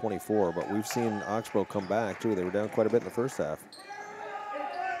 40-24, but we've seen Oxbow come back too. They were down quite a bit in the first half.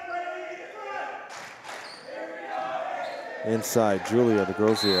 Inside, Julia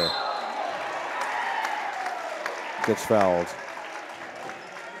DeGrozier gets fouled.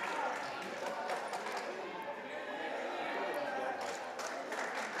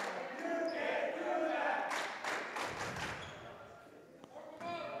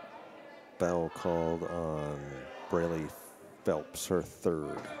 Foul called on Braley Phelps, her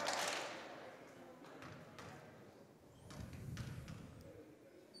third.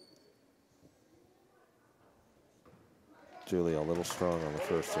 Julia a little strong on the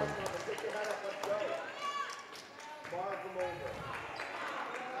first one.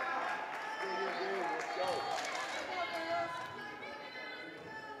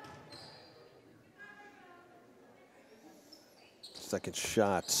 Second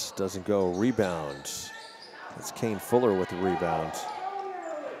shot doesn't go. Rebound. It's Kane Fuller with the rebound.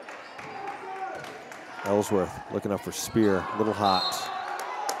 Ellsworth looking up for Spear. A little hot.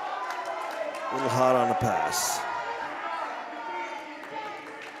 A little hot on the pass.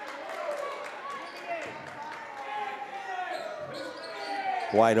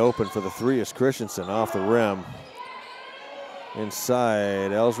 Wide open for the three is Christensen off the rim.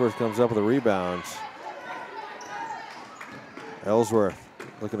 Inside, Ellsworth comes up with a rebound. Ellsworth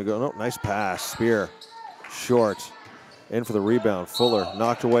looking to go, no, nice pass. Spear, short, in for the rebound. Fuller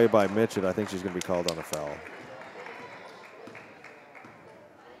knocked away by Mitchell. I think she's going to be called on a foul.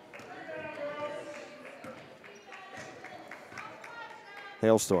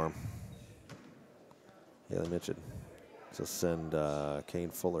 Hailstorm. Haley Mitchell to send Kane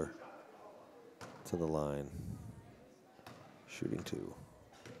Fuller to the line. Shooting two.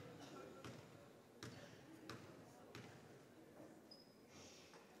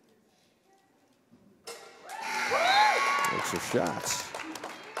 Makes her shots.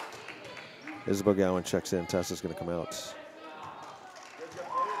 Isabel Gowan checks in. Tessa's going to come out.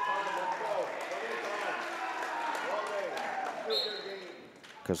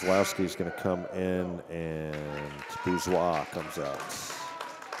 Kozlowski's going to come in, and Bourgeois comes out.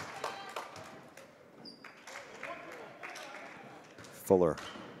 Fuller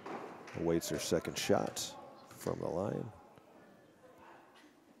awaits her second shot from the line.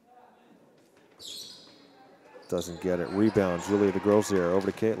 Doesn't get it. Rebound, Julia DeGrosier over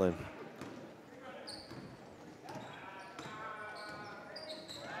to Caitlin.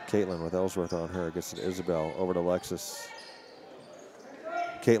 Caitlin with Ellsworth on her. Gets it to Isabel. Over to Alexis.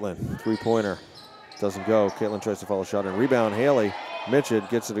 Caitlin, three-pointer. Doesn't go. Caitlin tries to follow shot and rebound. Haley Mitchell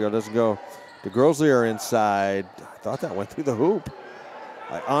gets it to go. Doesn't go. DeGrosier inside. I thought that went through the hoop.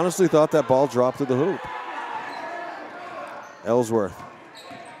 I honestly thought that ball dropped through the hoop. Ellsworth.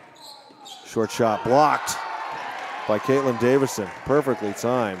 Short shot blocked by Caitlin Davison. Perfectly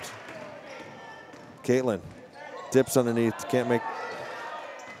timed. Caitlin dips underneath. Can't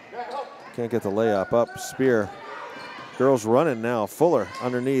get the layup up. Spear. Girls running now. Fuller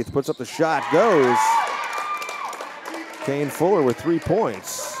underneath. Puts up the shot. Goes. Kane Fuller with 3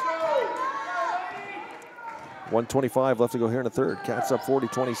 points. 1:25 left to go here in the third. Cats up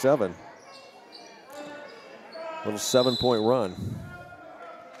 40-27. Little 7-point run.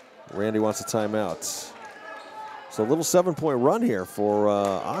 Randy wants a timeout. So a little 7-point run here for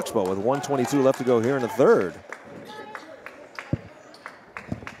Oxbow with 1:22 left to go here in the third.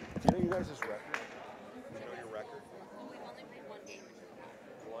 Do you know you guys' record? Do you know your record? We've only played one game.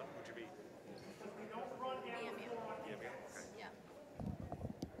 One? Would you be?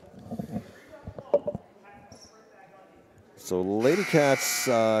 So Lady Cats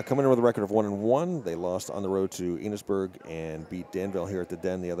coming in with a record of 1-1. They lost on the road to Enosburg and beat Danville here at the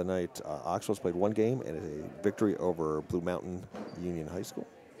Den the other night. Oxbow's played one game and a victory over Blue Mountain Union High School.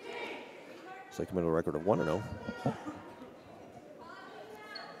 So they come in with a record of 1-0.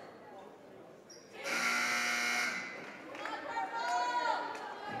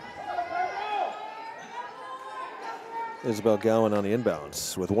 Isabel Gowan on the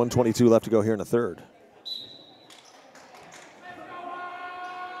inbounds with 1:22 left to go here in the third.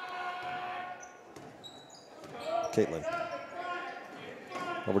 Caitlin.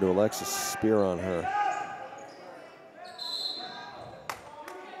 Over to Alexis. Spear on her.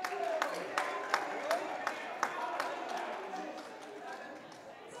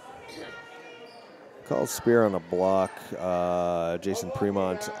 Called Spear on a block. Jason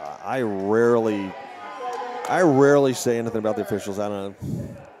Premont. I rarely say anything about the officials. I don't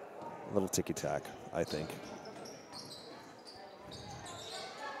know. A little ticky-tack, I think.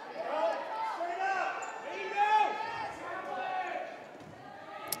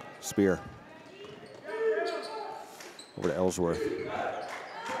 Spear. Over to Ellsworth.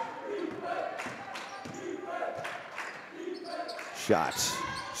 Shot.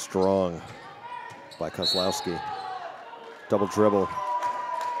 Strong by Kozlowski. Double dribble.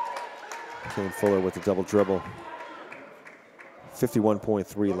 Kane Fuller with the double dribble.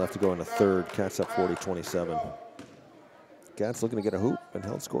 51.3 left to go in the third. Cats up 40-27. Cats looking to get a hoop and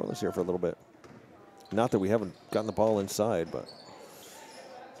held scoreless here for a little bit. Not that we haven't gotten the ball inside, but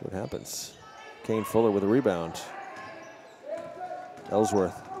that's what happens. Kane Fuller with a rebound.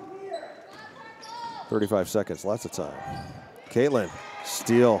 Ellsworth. 35 seconds, lots of time. Caitlin,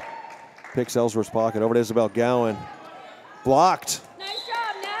 steal. Picks Ellsworth's pocket. Over to Isabel Gowan. Blocked. Nice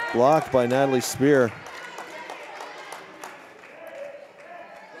job, Nat. Blocked by Natalie Spear.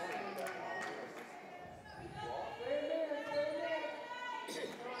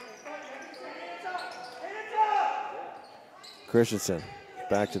 Christensen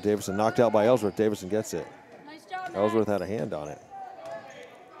back to Davison. Knocked out by Ellsworth. Davison gets it. Nice job, Nat. Ellsworth had a hand on it.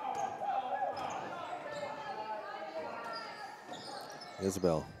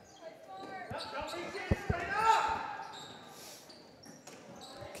 Isabel.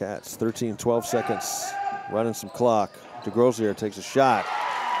 Cats, 12 seconds, running some clock. DeGrosier takes a shot.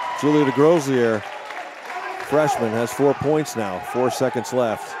 Julia DeGrosier, freshman, has 4 points now. 4 seconds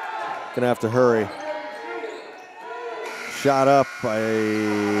left. Gonna have to hurry. Shot up,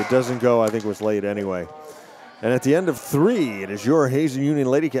 doesn't go. I think it was late anyway. And at the end of 3, it is your Hazen Union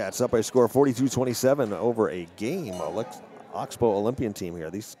Lady Cats up by a score of 42-27 over a game. Oxbow Olympian team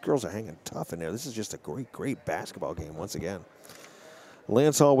here. These girls are hanging tough in there. This is just a great, great basketball game once again.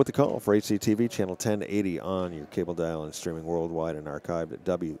 Lance Hall with the call for HCTV, channel 1080 on your cable dial and streaming worldwide and archived at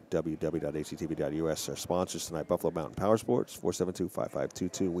www.hctv.us. Our sponsors tonight, Buffalo Mountain Power Sports,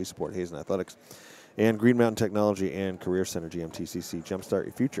 472-5522. We support Hazen Athletics and Green Mountain Technology and Career Center, GMTCC. Jumpstart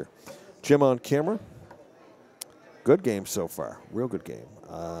your future. Jim on camera. Good game so far. Real good game.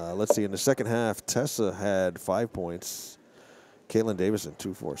 Let's see. In the second half, Tessa had 5 points. Caitlin Davison,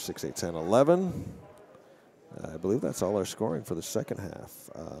 2, 4, 6, 8, 10, 11. I believe that's all our scoring for the second half.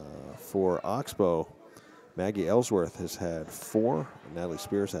 For Oxbow, Maggie Ellsworth has had 4. Natalie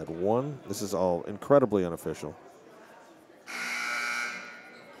Spears had 1. This is all incredibly unofficial.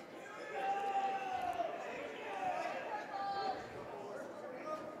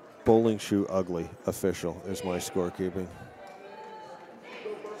 bowling shoe ugly official is my scorekeeping.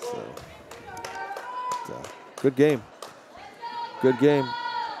 So, good game. Good game.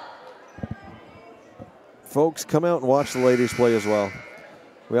 Folks, come out and watch the ladies play as well.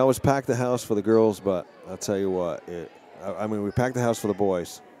 We always pack the house for the girls, but I'll tell you what, I mean, we pack the house for the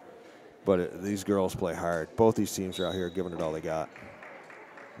boys, but these girls play hard. Both these teams are out here giving it all they got.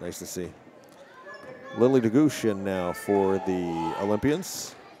 Nice to see. Lily DeGouche in now for the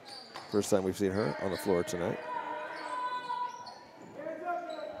Olympians. First time we've seen her on the floor tonight.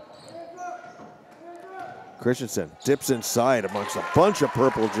 Christensen dips inside amongst a bunch of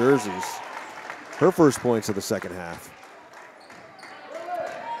purple jerseys. Her first points of the second half.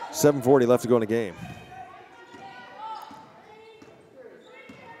 7:40 left to go in the game.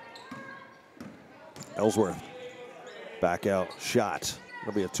 Ellsworth, back out, shot.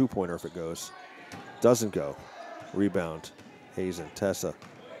 It'll be a two-pointer if it goes. Doesn't go. Rebound, Hazen, Tessa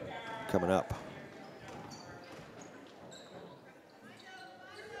coming up.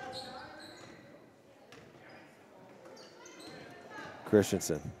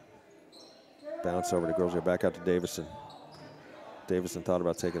 Christensen. Bounce over to Grozier, back out to Davison. Davison thought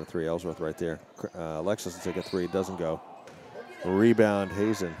about taking a three. Ellsworth right there. Alexis will take a three, doesn't go. Rebound,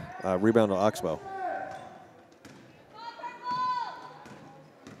 Hazen. Rebound to Oxbow.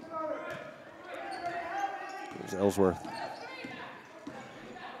 There's Ellsworth.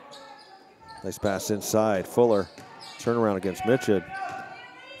 Nice pass inside. Fuller. Turnaround against Mitchell.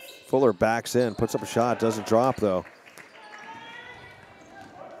 Fuller backs in, puts up a shot, doesn't drop though.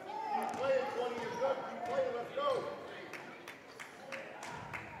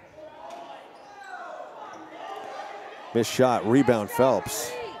 Missed shot, rebound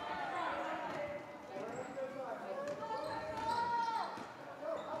Phelps.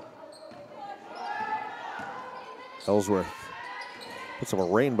 Ellsworth puts up a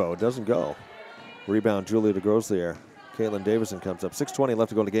rainbow, doesn't go. Rebound Julia DeGroslier. Caitlin Davison comes up. 6:20 left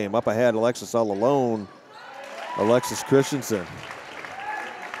to go in the game. Up ahead, Alexis all alone. Alexis Christensen.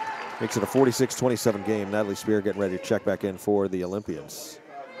 Makes it a 46-27 game. Natalie Spear getting ready to check back in for the Olympians.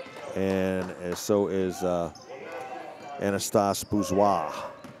 And so is Anastasia Bourgeois.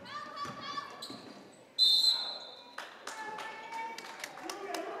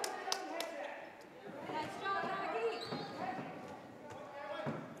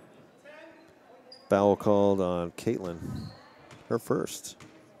 Foul called on Caitlin, her first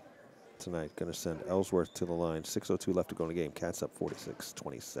tonight. Going to send Ellsworth to the line. 6:02 left to go in the game. Cats up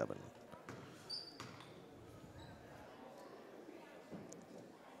 46-27.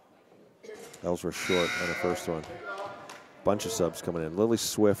 Ellsworth short on the first one. Bunch of subs coming in. Lily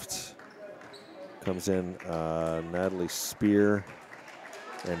Swift comes in. Natalie Spear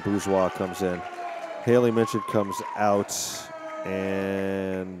and Bourgeois comes in. Haley Mitchell comes out.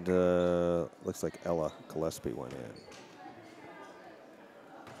 And looks like Ella Gillespie went in.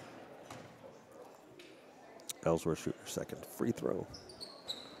 Ellsworth shoot her second free throw.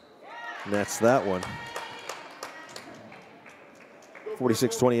 And that's that one.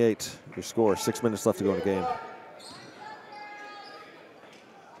 46-28, your score. 6 minutes left to go in the game.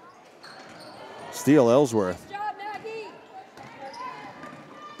 Steal Ellsworth.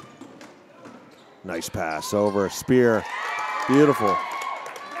 Nice pass over Spear. Beautiful.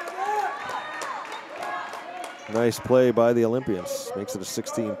 Nice play by the Olympians. Makes it a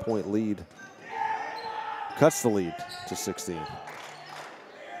 16-point lead. Cuts the lead to 16.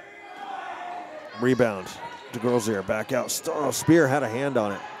 Rebound. DeGroslier back out. Oh, Spear had a hand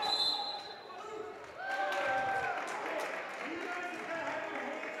on it.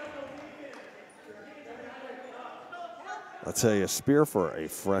 I'll tell you, Spear for a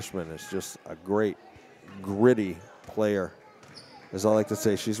freshman is just a great, gritty player. As I like to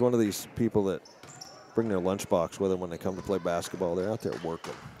say, she's one of these people that bring their lunchbox with them when they come to play basketball. They're out there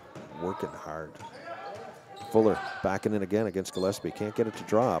working hard. Fuller backing in again against Gillespie. Can't get it to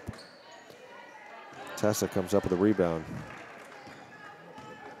drop. Tessa comes up with a rebound.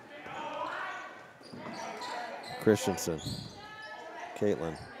 Christensen.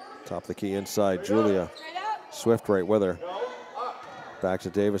 Caitlin. Top of the key inside. Julia. Swift right with her. Back to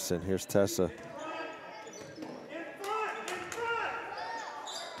Davison. Here's Tessa.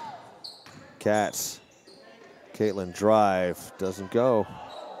 Cats. Caitlin drive. Doesn't go.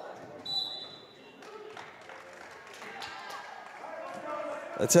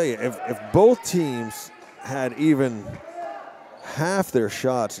 I tell you, if both teams had even half their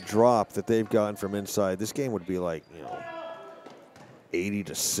shots drop that they've gotten from inside, this game would be like,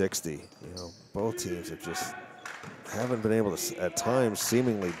 80-60. Both teams have just haven't been able to, at times,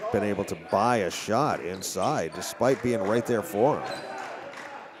 seemingly been able to buy a shot inside, despite being right there for them.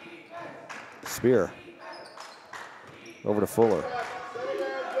 Spear. Over to Fuller.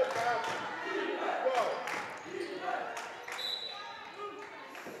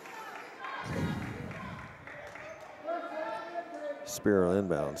 Spear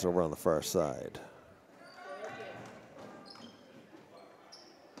inbounds over on the far side.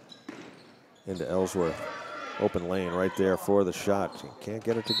 Into Ellsworth. Open lane right there for the shot. Can't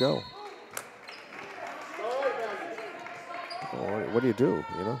get it to go. Well, what do you do,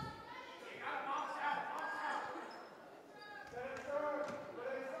 you know?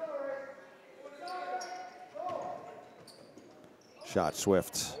 Shot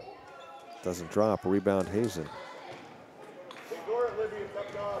Swift. Doesn't drop. Rebound Hazen.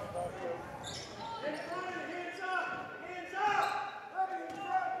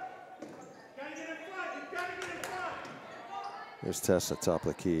 Here's Tess at top of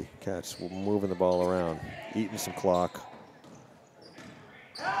the key. Cats moving the ball around, eating some clock.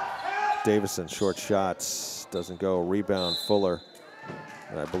 Davison, short shots, doesn't go. Rebound, Fuller.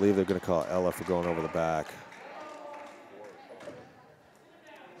 And I believe they're going to call Ella for going over the back.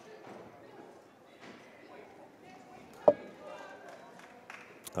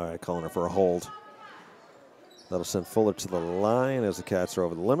 All right, calling her for a hold. That'll send Fuller to the line as the Cats are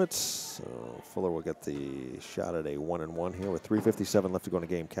over the limits. So Fuller will get the shot at a 1-and-1 here with 3:57 left to go in the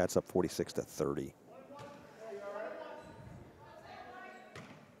game. Cats up 46-30.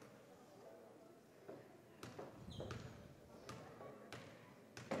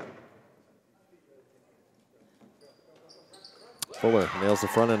 Fuller nails the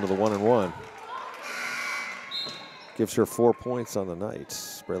front end of the 1-and-1. Gives her 4 points on the night.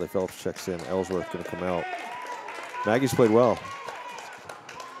 Braley Phelps checks in. Ellsworth going to come out. Maggie's played well.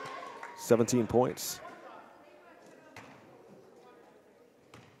 17 points.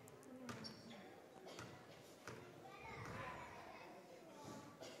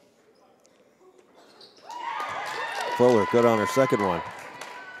 Fuller good on her second one.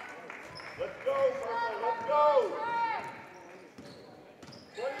 Let's go, Martha, let's go.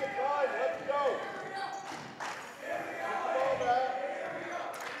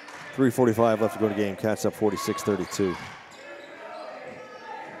 3:45 left to go to game. Cats up 46-32.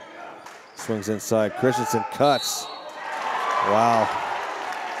 Swings inside. Christensen cuts. Wow.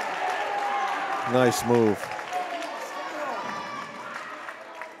 Nice move.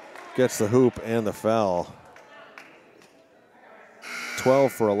 Gets the hoop and the foul.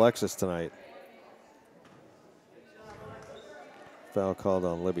 12 for Alexis tonight. Foul called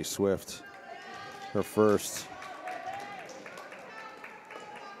on Libby Swift. Her first.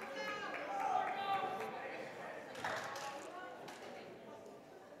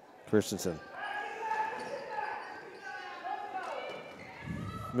 Christensen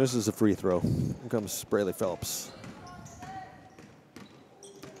misses a free throw. Here comes Braley Phelps.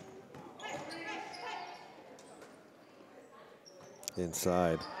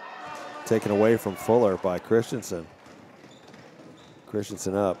 Inside. Taken away from Fuller by Christensen.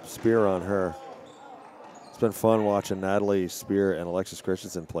 Christensen up. Spear on her. It's been fun watching Natalie Spear and Alexis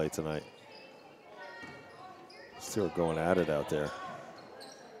Christensen play tonight. Still going at it out there.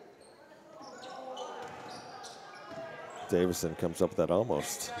 Davison comes up with that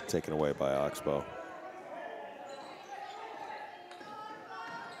almost, taken away by Oxbow.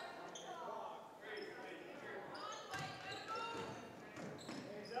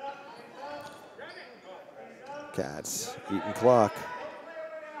 Cats eating clock.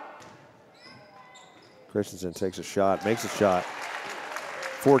 Christensen takes a shot, makes a shot.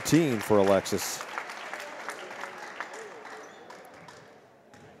 14 for Alexis.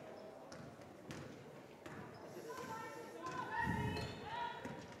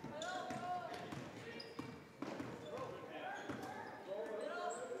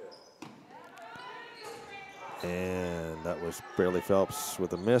 And that was Braley Phelps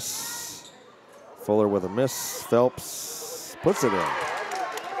with a miss. Fuller with a miss. Phelps puts it in.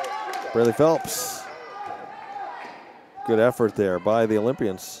 Braley Phelps. Good effort there by the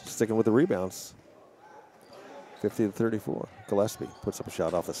Olympians, sticking with the rebounds. 50-34. Gillespie puts up a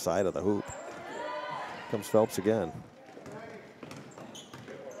shot off the side of the hoop. Comes Phelps again.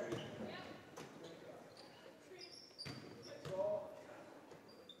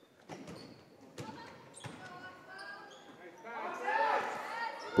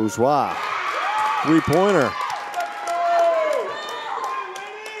 Bourgeois, three-pointer.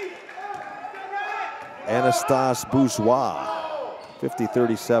 Anastas Bourgeois,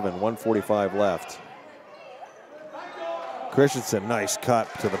 50-37, 1:45 left. Christensen, nice cut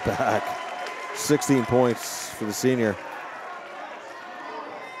to the back. 16 points for the senior.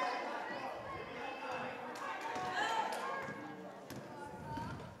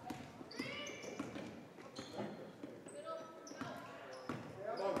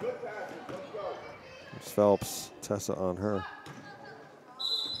 Phelps. Tessa on her.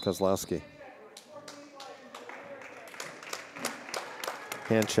 Kozlowski.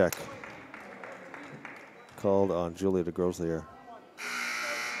 Hand check. Called on Julia DeGroslier.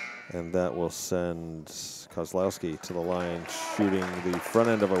 And that will send Kozlowski to the line, shooting the front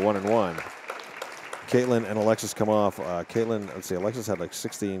end of a 1-and-1. Caitlin and Alexis come off. Caitlin, let's see, Alexis had like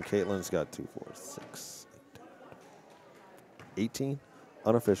 16. Caitlin's got 2, 4, 6, 18.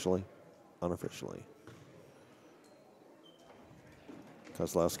 Unofficially.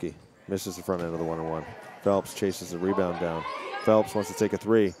 Kozlowski misses the front end of the 1-and-1. Phelps chases the rebound down. Phelps wants to take a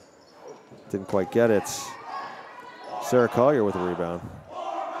 3. Didn't quite get it. Sarah Collier with a rebound.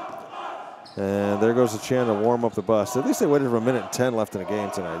 And there goes the chance to warm up the bus. At least they waited for 1:10 left in the game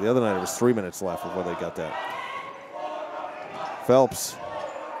tonight. The other night it was 3 minutes left before they got that. Phelps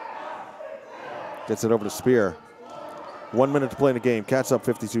gets it over to Spear. 1 minute to play in the game. Cats up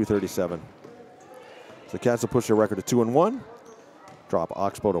 52-37. So the Cats will push their record to 2-1. Drop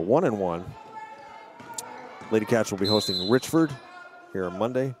Oxbow to 1-1. Lady Cats will be hosting Richford here on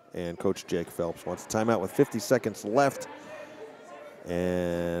Monday. And Coach Jake Phelps wants a timeout with 50 seconds left.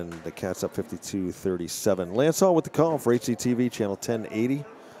 And the Cats up 52-37. Lance Hall with the call for HCTV, channel 1080.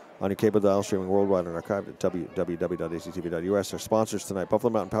 On your cable dial, streaming worldwide and archived at www.hctv.us. Our sponsors tonight,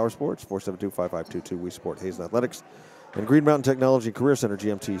 Buffalo Mountain Power Sports, 472-5522. We support Hazen Athletics. And Green Mountain Technology and Career Center,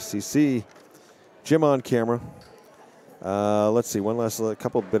 GMTCC. Jim on camera. Let's see, one last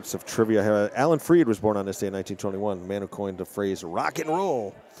couple bits of trivia here. Alan Freed was born on this day in 1921, the man who coined the phrase rock and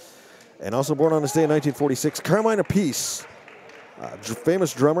roll. And also born on this day in 1946, Carmine Appice.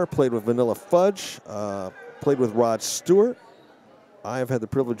 Famous drummer, played with Vanilla Fudge, played with Rod Stewart. I have had the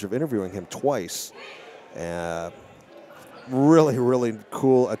privilege of interviewing him twice. Really, really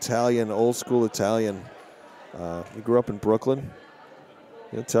cool Italian, old school Italian. He grew up in Brooklyn.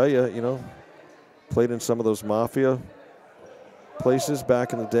 He'll tell you, you know, played in some of those mafia places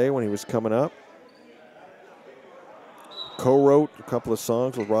back in the day when he was coming up. Co-wrote a couple of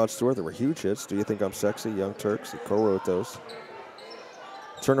songs with Rod Stewart. They were huge hits. Do You Think I'm Sexy? Young Turks. He co-wrote those.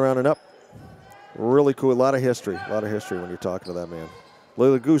 Turn around and up. Really cool. A lot of history when you're talking to that man.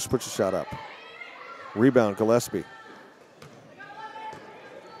 Layla Goose puts a shot up. Rebound, Gillespie.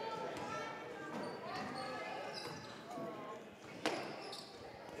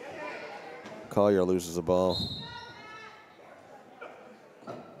 Collier loses the ball.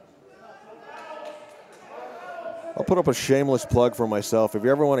 I'll put up a shameless plug for myself. If you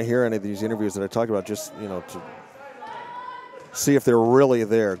ever want to hear any of these interviews that I talked about, just, you know, to see if they're really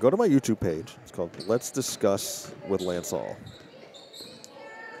there, go to my YouTube page. It's called Let's Discuss with Lance Hall.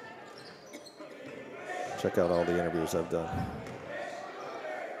 Check out all the interviews I've done.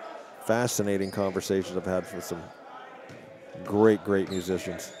 Fascinating conversations I've had with some great, great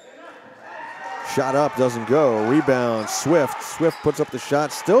musicians. Shot up, doesn't go. Rebound, Swift. Swift puts up the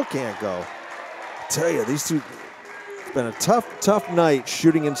shot, still can't go. I tell you, these two, it's been a tough night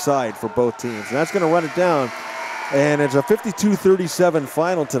shooting inside for both teams. And that's going to run it down. And it's a 52-37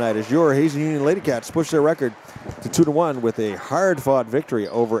 final tonight as your Hazen Union Lady Cats push their record to 2-1 with a hard-fought victory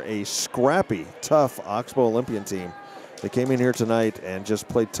over a scrappy, tough Oxbow Olympian team. They came in here tonight and just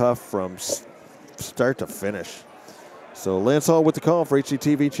played tough from start to finish. So Lance Hall with the call for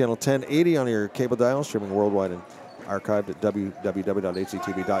HCTV, channel 1080 on your cable dial, streaming worldwide and archived at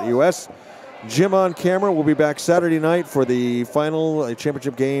www.hctv.us. Jim on camera. We'll be back Saturday night for the final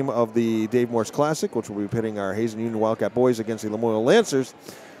championship game of the Dave Morse Classic, which will be pitting our Hazen Union Wildcat boys against the Lamoille Lancers.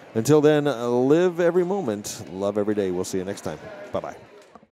 Until then, live every moment, love every day. We'll see you next time. Bye-bye.